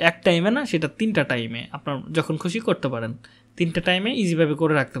করতে হবে, এক টাইমে না, সেটা 3টা টাইমে, আপনার যখন খুশি করতে পারেন। 3টা টাইমে ইজিভাবে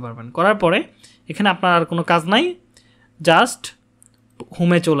করে রাখতে পারবেন। করার পরে এখানে আপনার আর কোনো কাজ নাই, জাস্ট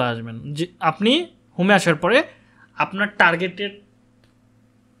হোমে চলে আসবেন। যে আপনি হোমে আসার পরে আপনার টার্গেটেড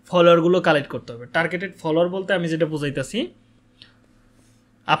ফলোয়ারগুলো কালেক্ট করতে হবে। টার্গেটেড ফলোয়ার বলতে আমি যেটা বোঝাইতেছি,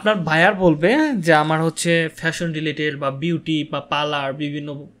 আপনার বায়ার বলবে যে আমার হচ্ছে ফ্যাশন রিলেটেড বা বিউটি বা পার্লার, বিভিন্ন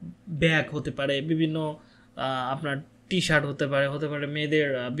ব্যাগ হতে পারে, বিভিন্ন আপনার টি শার্ট হতে পারে মেয়েদের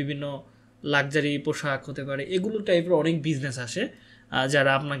বিভিন্ন লাক্সারি পোশাক হতে পারে, এগুলো টাইপের অনেক বিজনেস আসে,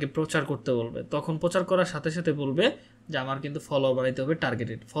 যারা আপনাকে প্রচার করতে বলবে। তখন প্রচার করার সাথে সাথে বলবে যে আমার কিন্তু ফলোয়ার বাড়াইতে হবে।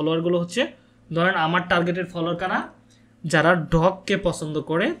 টার্গেটেড ফলোয়ারগুলো হচ্ছে, ধরেন আমার টার্গেটেড ফলোয়ার কারা, যারা ডগকে পছন্দ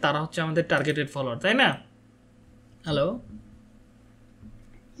করে, তারা হচ্ছে আমাদের টার্গেটেড ফলোয়ার, তাই না? হ্যালো,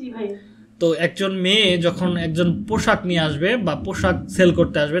 তো একজন মেয়ে যখন একজন পোশাক নিয়ে আসবে বা পোশাক সেল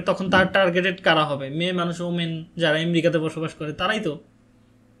করতে আসবে, তখন তার টার্গেটেড কারা হবে? মেয়ে মানুষ, ওমেন যারা আমেরিকাতে বসবাস করে, তারাই তো।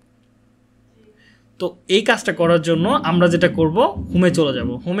 তো এই কাজটা করার জন্য আমরা যেটা করব, হোমে চলে যাব।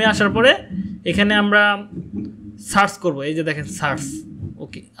 হোমে আসার পরে এখানে আমরা সার্চ করব। এই যে দেখেন সার্চ,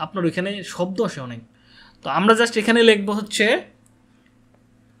 ওকে, আপনার ওইখানে শব্দ আসে অনেক। তো আমরা জাস্ট এখানে লিখবো হচ্ছে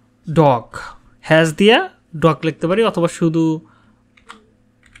ডগ, হ্যাশ দিয়া ডগ লিখতে পারি, অথবা শুধু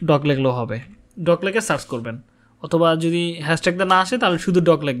ডগ লিখলেও হবে। ডগ লিখে সার্চ করবেন, অথবা যদি হ্যাশট্যাগটা না আসে তাহলে শুধু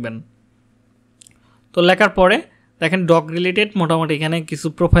ডগ লিখবেন। তো লেখার পরে দেখেন ডগ রিলেটেড মোটামুটি এখানে কিছু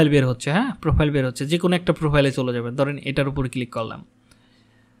প্রোফাইল বের হচ্ছে। হ্যাঁ, প্রোফাইল বের হচ্ছে, যে কোনো একটা প্রোফাইলে চলে যাবেন। ধরেন এটার উপর ক্লিক করলাম।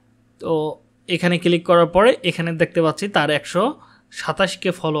 তো এখানে ক্লিক করার পরে এখানে দেখতে পাচ্ছি তার 127কে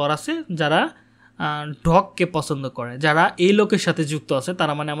ফলোয়ার আছে, যারা ডগকে পছন্দ করে, যারা এই লোকের সাথে যুক্ত আছে,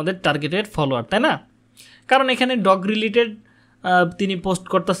 তারা মানে আমাদের টার্গেটেড ফলোয়ার, তাই না? কারণ এখানে ডগ রিলেটেড তিনি পোস্ট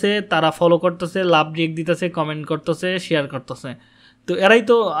করতেছে, তারা ফলো করতেছে, লাভ রিয়েক্ট দিতেছে, কমেন্ট করতেছে, শেয়ার করতেছে। তো এরাই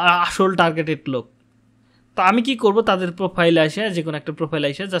তো আসল টার্গেটেড লোক। তো আমি কি করব, তাদের প্রোফাইলে আসে, যে কোনো একটা প্রোফাইলে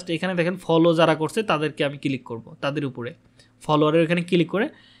আসে, জাস্ট এখানে দেখেন ফলো যারা করছে তাদেরকে আমি ক্লিক করব, তাদের উপরে ফলোয়ারের এখানে ক্লিক করে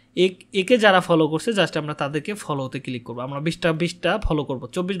একে যারা ফলো করছে, জাস্ট আমরা তাদেরকে ফলোতে ক্লিক করব। আমরা 20টা ফলো করব,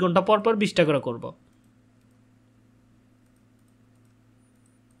 24 ঘন্টা পর পর 20টা করে করব।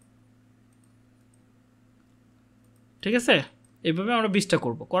 ঠিক আছে, এইভাবে আমরা 20টা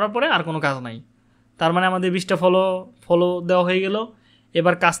করব। করার পরে আর কোনো কাজ নাই। তার মানে আমাদের 20টা ফলো দেওয়া হয়ে গেল।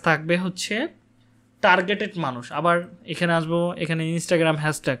 এবার কাজ থাকবে হচ্ছে টার্গেটেড মানুষ। আবার এখানে আসবো, এখানে ইনস্টাগ্রাম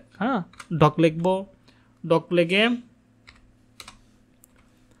হ্যাশট্যাগ, হ্যাঁ, ডগ লিখবো। ডগ লিখে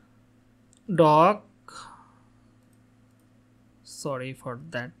dog, sorry for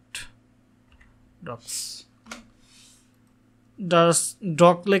that, dogs,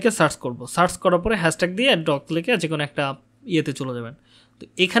 dog লিখে সার্চ করব। সার্চ করার পরে হ্যাশট্যাগ দিয়ে ডগ লিখে যে কোনো একটা ইয়েতে চলে যাবেন। তো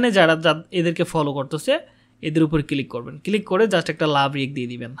এখানে যারা এদেরকে ফলো করতেছে, এদের উপর ক্লিক করবেন। ক্লিক করে জাস্ট একটা লাভ রিয়েক্ট দিয়ে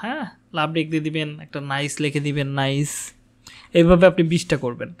দিবেন। হ্যাঁ, লাভ রিয়েক্ট দিয়ে দিবেন, একটা নাইস লিখে দিবেন, নাইস। এইভাবে আপনি 20টা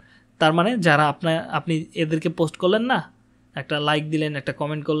করবেন। তার মানে যারা আপনি এদেরকে পোস্ট করলেন না, একটা লাইক দিলেন, একটা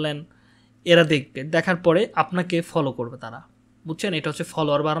কমেন্ট করলেন, এরা দেখবে, দেখার পরে আপনাকে ফলো করবে তারা। বুঝছেন, এটা হচ্ছে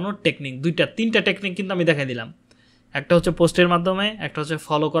ফলোয়ার বাড়ানোর টেকনিক। 3টা টেকনিক কিন্তু আমি দেখাই দিলাম। একটা হচ্ছে পোস্টের মাধ্যমে, একটা হচ্ছে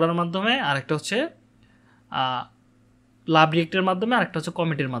ফলো করার মাধ্যমে, আর একটা হচ্ছে লাভ রিয়েক্টের মাধ্যমে, আর একটা হচ্ছে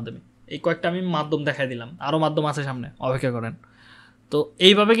কমেন্টের মাধ্যমে। এই কয়েকটা আমি মাধ্যম দেখাই দিলাম, আরও মাধ্যম আছে সামনে, অপেক্ষা করেন। তো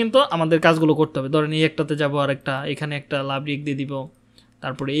এইভাবে কিন্তু আমাদের কাজগুলো করতে হবে। ধরেন এই একটাতে যাবো, আর একটা এখানে একটা লাভ রিক দিয়ে দিব,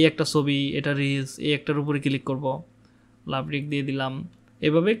 তারপরে এই একটা ছবি, এটা রিলস, এই একটার উপরে ক্লিক করব, লাভ রিক দিয়ে দিলাম।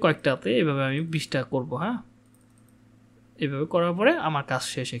 এভাবে কয়েকটাতে এভাবে আমি 20টা করবো। হ্যাঁ, এভাবে করার পরে আমার কাজ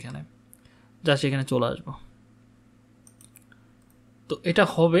শেষ। এখানে জাস্ট এখানে চলে আসবো। তো এটা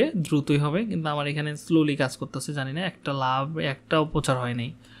হবে, দ্রুতই হবে, কিন্তু আমার এখানে স্লোলি কাজ করতেছে, জানি না একটা লাভ একটাও প্রচার হয় নাই।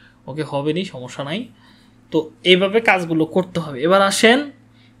 ওকে, হবে নি, সমস্যা নাই। তো এইভাবে কাজগুলো করতে হবে। এবার আসেন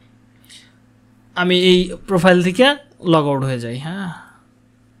আমি এই প্রোফাইল থেকে লগ আউট হয়ে যাই। হ্যাঁ,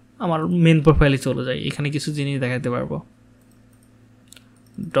 আমার মেন প্রোফাইলে চলে যাই, এখানে কিছু জিনিস দেখাতে পারবো।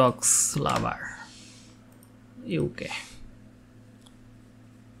 Dogs lover UK,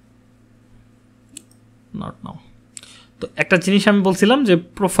 not now. তো একটা জিনিস আমি বলছিলাম যে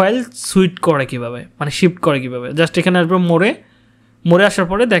প্রোফাইল সুইট করে কিভাবে, মানে শিফট করে কিভাবে। জাস্ট এখানে আসবো মোড়ে আসার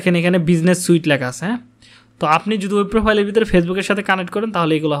পরে দেখেন এখানে বিজনেস সুইট লেখা আছে। হ্যাঁ, তো আপনি যদি ওই প্রোফাইলের ভিতরে ফেসবুকের সাথে কানেক্ট করেন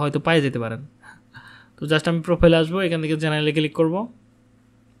তাহলে এগুলো হয়তো পেয়ে যেতে পারেন। তো জাস্ট আমি প্রোফাইলে আসবো, এখান থেকে জেনারেলে ক্লিক করব।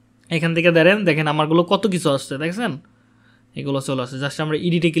 এখান থেকে দেখেন আমারগুলো কত কিছু আসছে, দেখছেন এগুলো চলে আসছে। জাস্ট আমরা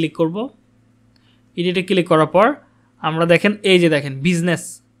এডিটে ক্লিক করব। এডিটে ক্লিক করার পর আমরা দেখেন এই যে দেখেন বিজনেস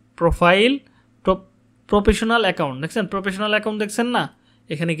প্রোফাইল প্রফেশনাল অ্যাকাউন্ট, দেখছেন প্রফেশনাল অ্যাকাউন্ট দেখছেন না,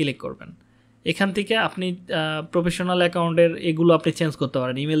 এখানে ক্লিক করবেন। এখান থেকে আপনি প্রফেশনাল অ্যাকাউন্টের এগুলো আপনি চেঞ্জ করতে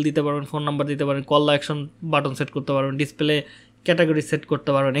পারেন, ইমেল দিতে পারবেন, ফোন নাম্বার দিতে পারেন, কল অ্যাকশন বাটন সেট করতে পারবেন, ডিসপ্লে ক্যাটাগরি সেট করতে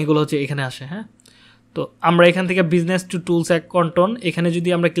পারবেন, এগুলো হচ্ছে এখানে আসে। হ্যাঁ, তো আমরা এখান থেকে business to tools and control, এখানে যদি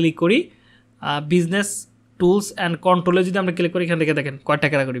আমরা ক্লিক করি বিজনেস টুলস অ্যান্ড কন্ট্রোলে যদি আমরা ক্লিক করি, এখান থেকে দেখেন কয়টা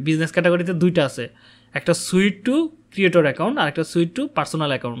ক্যাটাগরি। বিজনেস ক্যাটাগরিতে 2টা আছে, একটা সুইট টু ক্রিয়েটর অ্যাকাউন্ট আর একটা সুইট টু পার্সোনাল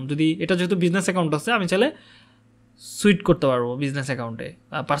অ্যাকাউন্ট। যদি এটা যেহেতু বিজনেস অ্যাকাউন্ট আছে, আমি চাইলে সুইট করতে পারবো বিজনেস অ্যাকাউন্টে,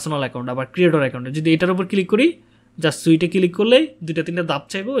 পার্সোনাল অ্যাকাউন্ট, আবার ক্রিয়েটর অ্যাকাউন্টে। যদি এটার উপর ক্লিক করি, জাস্ট সুইটে ক্লিক করলেই 2-3টা ধাপ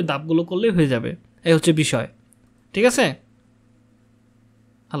চাইবো, ওই ধাপগুলো করলেই হয়ে যাবে। এই হচ্ছে বিষয়, ঠিক আছে?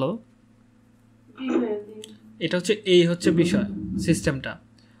 হ্যালো, এটা হচ্ছে এই হচ্ছে বিষয় সিস্টেমটা।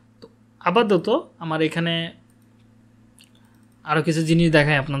 তো আপাতত আমার এখানে আরও কিছু জিনিস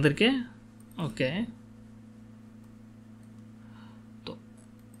দেখায় আপনাদেরকে। ওকে, তো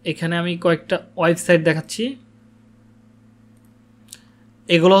এখানে আমি কয়েকটা ওয়েবসাইট দেখাচ্ছি।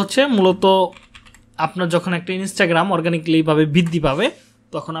 এগুলো হচ্ছে মূলত আপনার যখন একটা ইনস্টাগ্রাম অর্গানিকলিভাবে বৃদ্ধি পাবে,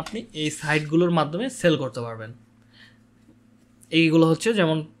 তখন আপনি এই সাইটগুলোর মাধ্যমে সেল করতে পারবেন। এইগুলো হচ্ছে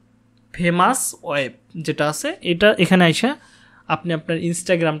যেমন ফেমাস ওয়েব যেটা আছে, এটা এখানে আইসা আপনি আপনার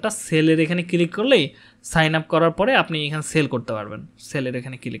ইনস্টাগ্রামটা সেলের এখানে ক্লিক করলেই সাইন আপ করার পরে আপনি এখানে সেল করতে পারবেন। সেলের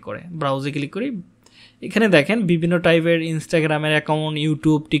এখানে ক্লিক করে ব্রাউজে ক্লিক করি, এখানে দেখেন বিভিন্ন টাইপের ইনস্টাগ্রামের account,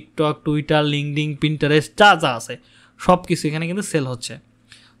 YouTube, TikTok, Twitter, LinkedIn, Pinterest যা আছে সব কিছু এখানে কিন্তু সেল হচ্ছে।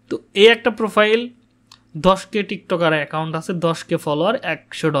 তো এই একটা প্রোফাইল 10K টিকটকার অ্যাকাউন্ট আছে, 10K ফলোয়ার,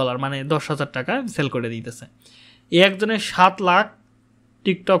 $100 মানে 10,000 টাকা সেল করে দিতেছে। এই একজনের 7 লাখ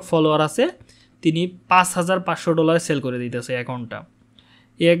টিকটক ফলোয়ার আছে, তিনি $5,500 সেল করে দিতেছে অ্যাকাউন্টটা।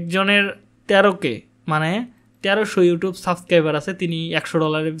 একজনের 13K মানে 1300 ইউটিউব সাবস্ক্রাইবার আছে, তিনি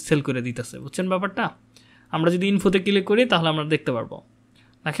 $100 সেল করে দিতেছে। বুঝছেন ব্যাপারটা? আমরা যদি ইনফোতে ক্লিক করি তাহলে আমরা দেখতে পারবো।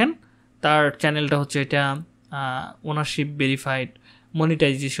 দেখেন তার চ্যানেলটা হচ্ছে এটা ওনারশিপ ভেরিফাইড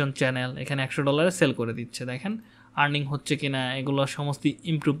মনিটাইজেশন চ্যানেল, এখানে $100 সেল করে দিচ্ছে। দেখেন আর্নিং হচ্ছে কিনা এগুলো সমস্ত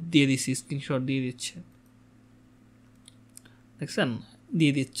ইমপ্রুভ দিয়ে দিচ্ছি, স্ক্রিনশট দিয়ে দিচ্ছে, দেখছেন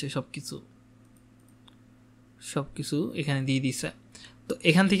দিয়ে দিচ্ছে সব কিছু এখানে দিয়ে দিচ্ছে। তো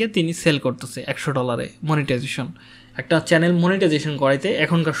এখান থেকে তিনি সেল করতেছে $100 মনিটাইজেশন। একটা চ্যানেল মনিটাইজেশন করাইতে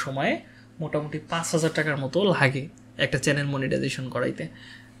এখনকার সময়ে মোটামুটি 5,000 টাকার মতো লাগে একটা চ্যানেল মনিটাইজেশন করাইতে।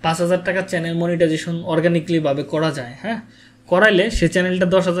 5,000 টাকার চ্যানেল মনিটাইজেশন অর্গানিকলিভাবে করা যায়। হ্যাঁ, করাইলে সে চ্যানেলটা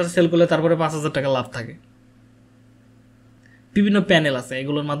 10,000 সেল করলে তারপরে 5,000 টাকা লাভ থাকে। বিভিন্ন প্যানেল আছে,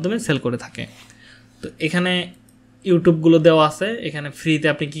 এগুলোর মাধ্যমে সেল করে থাকে। তো এখানে ইউটিউবগুলো দেওয়া আছে, এখানে ফ্রিতে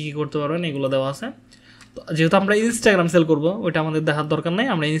আপনি কী কী করতে পারবেন এগুলো দেওয়া আছে। তো যেহেতু আমরা ইনস্টাগ্রাম সেল করব, ওইটা আমাদের দেখার দরকার নেই,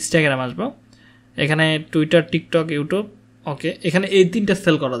 আমরা ইনস্টাগ্রাম আসবো। এখানে টুইটার, টিকটক, ইউটিউব, ওকে এখানে এই 3টা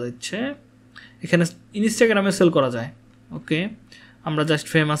সেল করা যাচ্ছে, এখানে ইনস্টাগ্রামে সেল করা যায়। ওকে, আমরা জাস্ট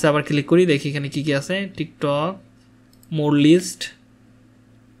ফেমাসে আবার ক্লিক করি, দেখি এখানে কী কী আছে। টিকটক, মোর লিস্ট,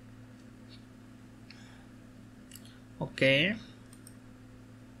 ওকে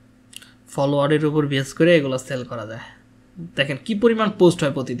ফলোয়ারের উপর বেস করে এগুলো সেল করা যায়। দেখেন কি পরিমাণ পোস্ট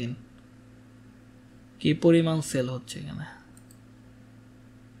হয় প্রতিদিন, কি পরিমাণ সেল হচ্ছে এখানে।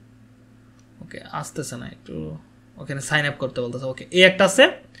 ওকে আসতেছে না একটু, ওখানে সাইন আপ করতে বলতেছে। ওকে এই একটা আছে,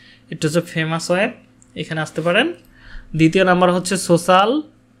 এটা হচ্ছে ফেমাস ওয়েব, এখানে আসতে পারেন। দ্বিতীয় নাম্বার হচ্ছে সোশ্যাল,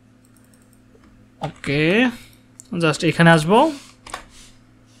 ওকে জাস্ট এখানে আসবো,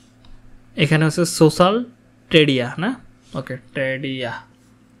 এখানে হচ্ছে সোশ্যাল ট্রেডিয়া না, ওকে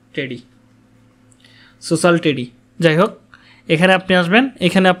টেডি সোশ্যাল টেডি, যাই হোক এখানে আপনি আসবেন,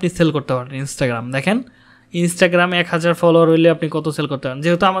 এখানে আপনি সেল করতে পারেন ইনস্টাগ্রাম। দেখেন ইনস্টাগ্রাম 1000 ফলোয়ার হইলে আপনি কত সেল করতে পারেন।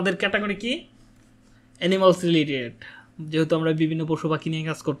 যেহেতু আমাদের ক্যাটাগরি কি অ্যানিমালস রিলেটেড, যেহেতু আমরা বিভিন্ন পশু পাখি নিয়ে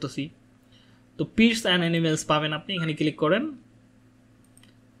কাজ করতেছি, তো পিটস অ্যান্ড অ্যানিমেলস পাবেন আপনি। এখানে ক্লিক করেন,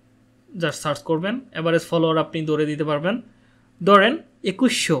 জাস্ট সার্চ করবেন, এভারেজ ফলোয়ার আপনি ধরে দিতে পারবেন। ধরেন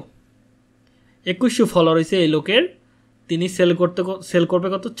 2100 ফলোয়ার হয়েছে এই লোকের, তিনি সেল করবে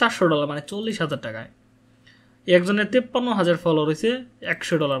কত $400 মানে 40,000 টাকায়। একজনের 53,000 ফলোয়ার হয়েছে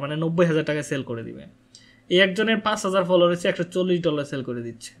 $100 মানে 90,000 টাকায় সেল করে দিবে। এই একজনের 5,000 ফলোয়ার হয়েছে $140 সেল করে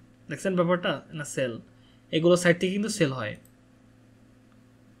দিচ্ছে। দেখছেন ব্যাপারটা না? সেল এগুলো সাইট থেকে কিন্তু সেল হয়,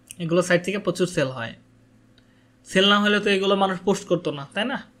 এগুলো সাইট থেকে প্রচুর সেল হয়। সেল না হলে তো এগুলো মানুষ পোস্ট করতো না, তাই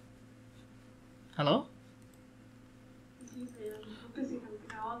না? হ্যালো,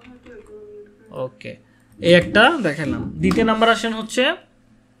 ওকে, এই একটা দেখালাম। দ্বিতীয় নাম্বার আসেন হচ্ছে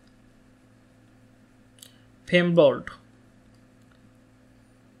ফেমবোল্ট।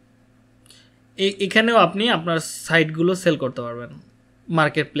 এখানেও আপনি আপনার সাইটগুলো সেল করতে পারবেন।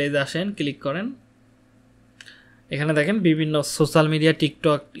 মার্কেট প্লেসে আসেন, ক্লিক করেন, এখানে দেখেন বিভিন্ন social media,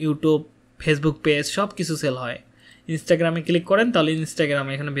 TikTok, YouTube, Facebook page সব কিছু সেল হয়। ইনস্টাগ্রামে ক্লিক করেন, তাহলে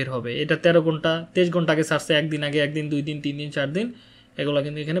ইনস্টাগ্রামে এখানে বের হবে। এটা 13 ঘন্টা 23 ঘন্টা আগে ছাড়ছে, একদিন আগে, একদিন, 2 দিন, 3 দিন, 4 দিন, এগুলো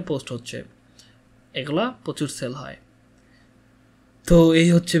কিন্তু এখানে পোস্ট হচ্ছে। এগুলা প্রচুর সেল হয়। তো এই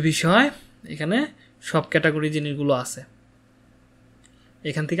হচ্ছে বিষয়, এখানে সব ক্যাটাগরি জিনিসগুলো আছে।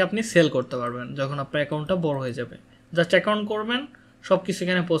 এখান থেকে আপনি সেল করতে পারবেন যখন আপনার অ্যাকাউন্টটা বড় হয়ে যাবে। জাস্ট অ্যাকাউন্ট করবেন, সব কিছু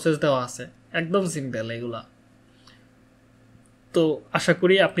এখানে প্রসেস দেওয়া আছে, একদম সিম্পল এগুলা। তো আশা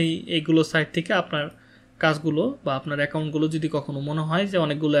করি আপনি এইগুলো সাইট থেকে আপনার কাজগুলো বা আপনার অ্যাকাউন্টগুলো যদি কখনো মনে হয় যে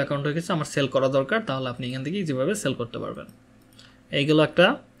অনেকগুলো অ্যাকাউন্ট হয়ে গেছে, আমার সেল করা দরকার, তাহলে আপনি এখান থেকে যেভাবে সেল করতে পারবেন। এইগুলো একটা।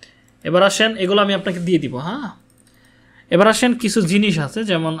 এবার আসেন, এগুলো আমি আপনাকে দিয়ে দিব। হ্যাঁ, এবার আসেন কিছু জিনিস আছে,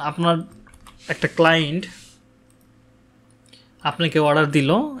 যেমন আপনার একটা ক্লায়েন্ট আপনাকে অর্ডার দিল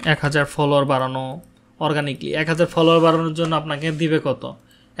 1000 ফলোয়ার বাড়ানো অর্গানিকলি। 1000 ফলোয়ার বাড়ানোর জন্য আপনাকে দিবে কত?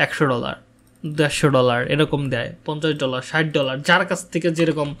 $100, $150 এরকম দেয়, $50, $60, যার কাছ থেকে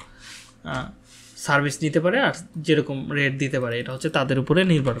যেরকম সার্ভিস নিতে পারে আর যেরকম রেট দিতে পারে, এটা হচ্ছে তাদের উপরে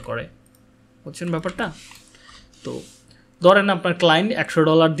নির্ভর করে। বুঝছেন ব্যাপারটা? তো ধরেন আপনার ক্লায়েন্ট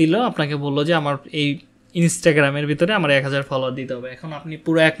 $100 দিল, আপনাকে বললো যে আমার এই ইনস্টাগ্রামের ভিতরে আমার 1000 ফলোয়ার দিতে হবে। এখন আপনি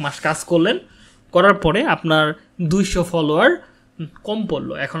পুরো 1 মাস কাজ করলেন, করার পরে আপনার 200 ফলোয়ার কম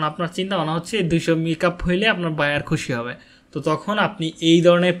পড়লো। এখন আপনার চিন্তা ভাবনা হচ্ছে 200 মেকআপ হইলে আপনার বায়ার খুশি হবে। তো তখন আপনি এই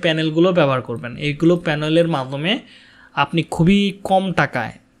ধরনের প্যানেলগুলো ব্যবহার করবেন। এইগুলো প্যানেলের মাধ্যমে আপনি খুবই কম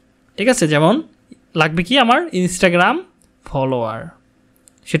টাকায়, ঠিক আছে, যেমন লাগবে কি আমার ইনস্টাগ্রাম ফলোয়ার,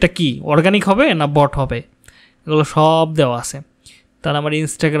 সেটা কি অর্গানিক হবে না বট হবে, এগুলো সব দেওয়া আছে। তাহলে আমার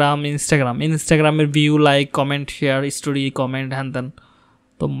ইনস্টাগ্রামের view, like, comment, share, story, comment, হ্যান ত্যান,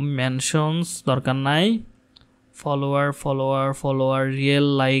 তো মেনশনস দরকার নাই। ফলোয়ার রিয়েল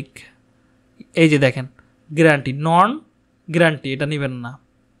লাইক, এই যে দেখেন গ্যারান্টি, নন গ্যারান্টি, এটা নেবেন না।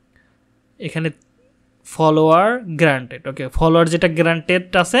 এখানে ফলোয়ার গ্যারান্টেড, ওকে, ফলোয়ার যেটা গ্যারান্টেড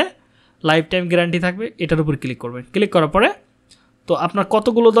আছে, লাইফ টাইম গ্যারান্টি থাকবে, এটার উপর ক্লিক করবেন। ক্লিক করার পরে তো আপনার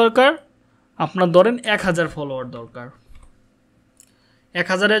কতগুলো দরকার? আপনার ধরেন 1000 ফলোয়ার দরকার।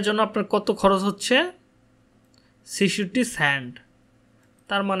 1000-এর জন্য আপনার কত খরচ হচ্ছে? 66 সেন্ট,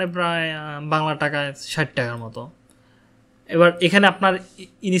 তার মানে প্রায় বাংলা টাকায় 60 টাকার মতো। এবার এখানে আপনার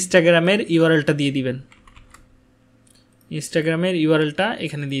ইনস্টাগ্রামের ইউআরএলটা দিয়ে দিবেন,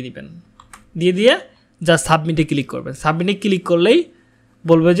 এখানে দিয়ে দিবেন, দিয়ে যা সাবমিটে ক্লিক করবেন। সাবমিটে ক্লিক করলেই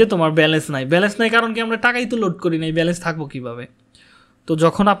বলবে যে তোমার ব্যালেন্স নাই। কারণ কি, আমরা টাকাই তো লোড করি নাই, ব্যালেন্স থাকবো কীভাবে? তো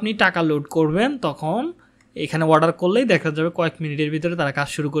যখন আপনি টাকা লোড করবেন, তখন এখানে অর্ডার করলেই দেখা যাবে কয়েক মিনিটের ভিতরে তারা কাজ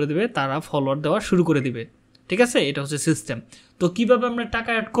শুরু করে দেবে, তারা ফলোয়ার দেওয়া শুরু করে দিবে। ঠিক আছে, এটা হচ্ছে সিস্টেম। তো কীভাবে আমরা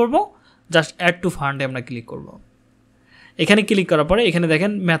টাকা অ্যাড করব? জাস্ট অ্যাড টু ফান্ডে আমরা ক্লিক করব। এখানে ক্লিক করার পরে এখানে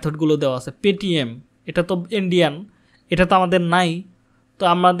দেখেন মেথডগুলো দেওয়া আছে। পেটিএম, এটা তো ইন্ডিয়ান, এটা তো আমাদের নাই। তো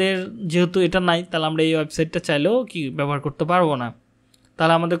আমাদের যেহেতু এটা নাই, তাহলে আমরা এই ওয়েবসাইটটা চাইলেও কি ব্যবহার করতে পারবো না।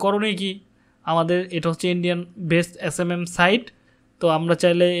 তাহলে আমাদের করণীয় কি? আমাদের এটা হচ্ছে ইন্ডিয়ান বেস্ট এসএমএম সাইট। তো আমরা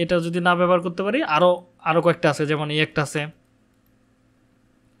চাইলে এটা যদি না ব্যবহার করতে পারি, আরও কয়েকটা আছে, যেমন এই একটা আছে,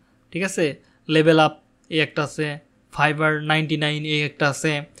 ঠিক আছে, লেভেল আপ এই একটা আছে, ফাইবার 99 এই একটা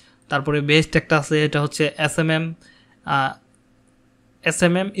আছে, তারপরে বেস্ট একটা আছে, এটা হচ্ছে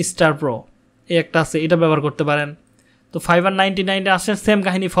এসএমএম স্টার প্রো এই একটা আছে, এটা ব্যবহার করতে পারেন। তো ফাইবার 99 আসে, সেম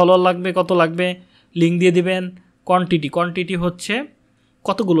কাহিনী, ফলোয়ার লাগবে, কত লাগবে লিঙ্ক দিয়ে দিবেন। কোয়ান্টিটি হচ্ছে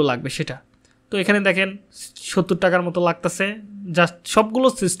কতগুলো লাগবে সেটা। তো এখানে দেখেন 70 টাকার মতো লাগতেছে। জাস্ট সবগুলো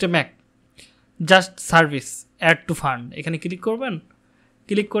সিস্টেম এক, just service add to fund, এখানে ক্লিক করবেন।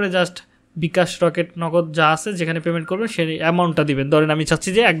 ক্লিক করে জাস্ট বিকাশ, রকেট, নগদ যা আছে যেখানে পেমেন্ট করবেন সেই অ্যামাউন্টটা দিবেন। ধরেন আমি চাচ্ছি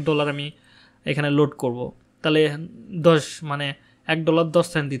যে $1 আমি এখানে লোড করব, তাহলে 10 মানে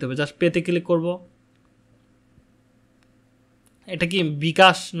 $1.10 দিতে হবে। জাস্ট পেতে ক্লিক করব। এটা কি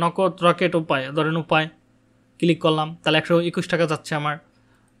বিকাশ, নগদ, রকেট উপায়, ধরেন উপায় ক্লিক করলাম, তাহলে 121 টাকা যাচ্ছে আমার।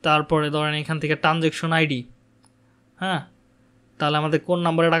 তারপরে ধরেন এখান থেকে ট্রানজ্যাকশন আইডি, হ্যাঁ, তাহলে আমাদের কোন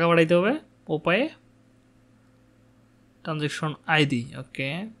নাম্বারে টাকা পাঠাইতে হবে? উপায়ে ট্রানজ্যাকশন আইডি। ওকে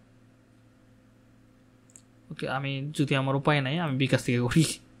ওকে, আমি যদি আমার উপায় নাই, আমি বিকাশ থেকে করি,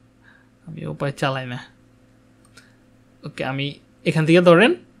 আমি উপায় চালাই না। ওকে, আমি এখান থেকে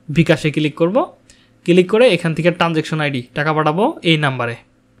ধরেন বিকাশে ক্লিক করব। ক্লিক করে এখান থেকে ট্রানজ্যাকশন আইডি টাকা পাঠাবো, এই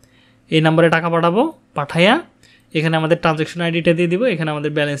নাম্বারে টাকা পাঠাবো। পাঠাইয়া এখানে আমাদের ট্রানজ্যাকশন আইডিটা দিয়ে দিব, এখানে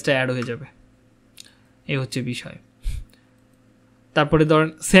আমাদের ব্যালেন্সটা অ্যাড হয়ে যাবে। এই হচ্ছে বিষয়। তারপরে ধরেন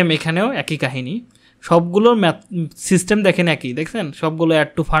সেম এখানেও একই কাহিনী, সবগুলোর ম্যাথ সিস্টেম দেখেন একই, দেখছেন সবগুলো অ্যাড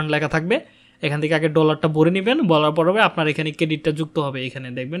টু ফান্ড লেখা থাকবে। এখান থেকে আগে ডলারটা ভরে নেবেন, বলার পরে আপনার এখানে ক্রেডিটটা যুক্ত হবে, এখানে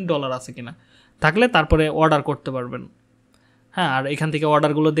দেখবেন ডলার আছে কিনা, থাকলে তারপরে অর্ডার করতে পারবেন। হ্যাঁ, আর এখান থেকে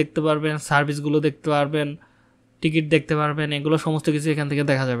অর্ডারগুলো দেখতে পারবেন, সার্ভিসগুলো দেখতে পারবেন, টিকিট দেখতে পারবেন, এগুলো সমস্ত কিছু এখান থেকে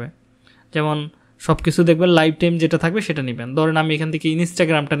দেখা যাবে। যেমন সব কিছু দেখবেন, লাইফ টাইম যেটা থাকবে সেটা নেবেন। ধরেন আমি এখান থেকে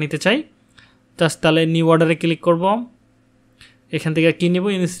ইনস্টাগ্রামটা নিতে চাই, জাস্ট তাহলে নিউ অর্ডারে ক্লিক করব। এখান থেকে কী নেব?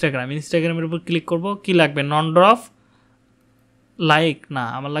 ইনস্টাগ্রামের উপর ক্লিক করব। কি লাগবে? নন ড্রপ, লাইক না,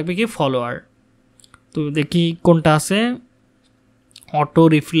 আমার লাগবে কি ফলোয়ার। তো দেখি কোনটা আছে, auto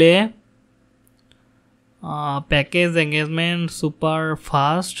replay, package, engagement, super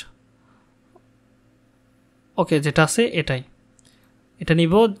fast. ওকে, যেটা আছে এটাই, এটা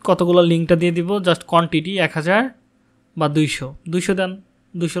নিব। কতগুলো লিঙ্কটা দিয়ে দিব, জাস্ট কোয়ান্টিটি 1000 বা 200 দেন,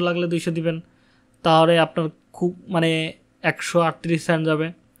 200 লাগলে 200 দিবেন। তাহলে আপনার খুব মানে 138 সেন্ট যাবে।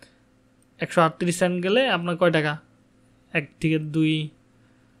 138 সেন্ট গেলে আপনার কয় টাকা? 1 থেকে 2,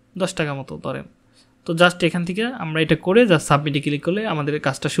 10 টাকা মতো ধরেন। তো জাস্ট এখান থেকে আমরা এটা করে জাস্ট সাবমিটে ক্লিক করলে আমাদের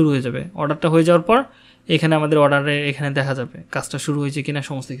কাজটা শুরু হয়ে যাবে। অর্ডারটা হয়ে যাওয়ার পর এখানে আমাদের অর্ডারে এখানে দেখা যাবে কাজটা শুরু হয়েছে কিনা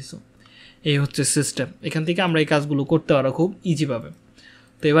সমস্ত কিছু। এই হচ্ছে সিস্টেম। এখান থেকে আমরা এই কাজগুলো করতে পারো খুব ইজিভাবে।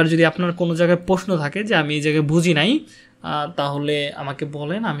 তো এবার যদি আপনার কোনো জায়গায় প্রশ্ন থাকে যে আমি এই জায়গায় বুঝি নাই, তাহলে আমাকে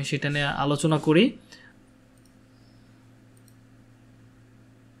বলেন, আমি সেটা নিয়ে আলোচনা করি।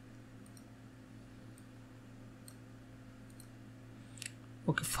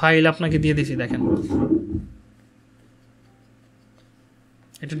 ওকে, ফাইল আপনাকে দিয়ে দিছি, দেখেন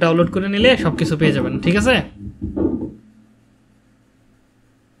এটা ডাউনলোড করে নিলে সব কিছু পেয়ে যাবেন। ঠিক আছে,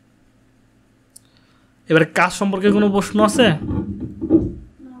 এবারে কাজ সম্পর্কে কোনো প্রশ্ন আছে?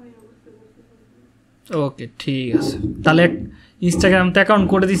 ওকে, ঠিক আছে, তাহলে ইনস্টাগ্রামতে অ্যাকাউন্ট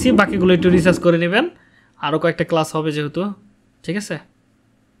করে দিছি, বাকিগুলো একটু রিসার্চ করে নেবেন, আরও কয়েকটা ক্লাস হবে যেহেতু। ঠিক আছে।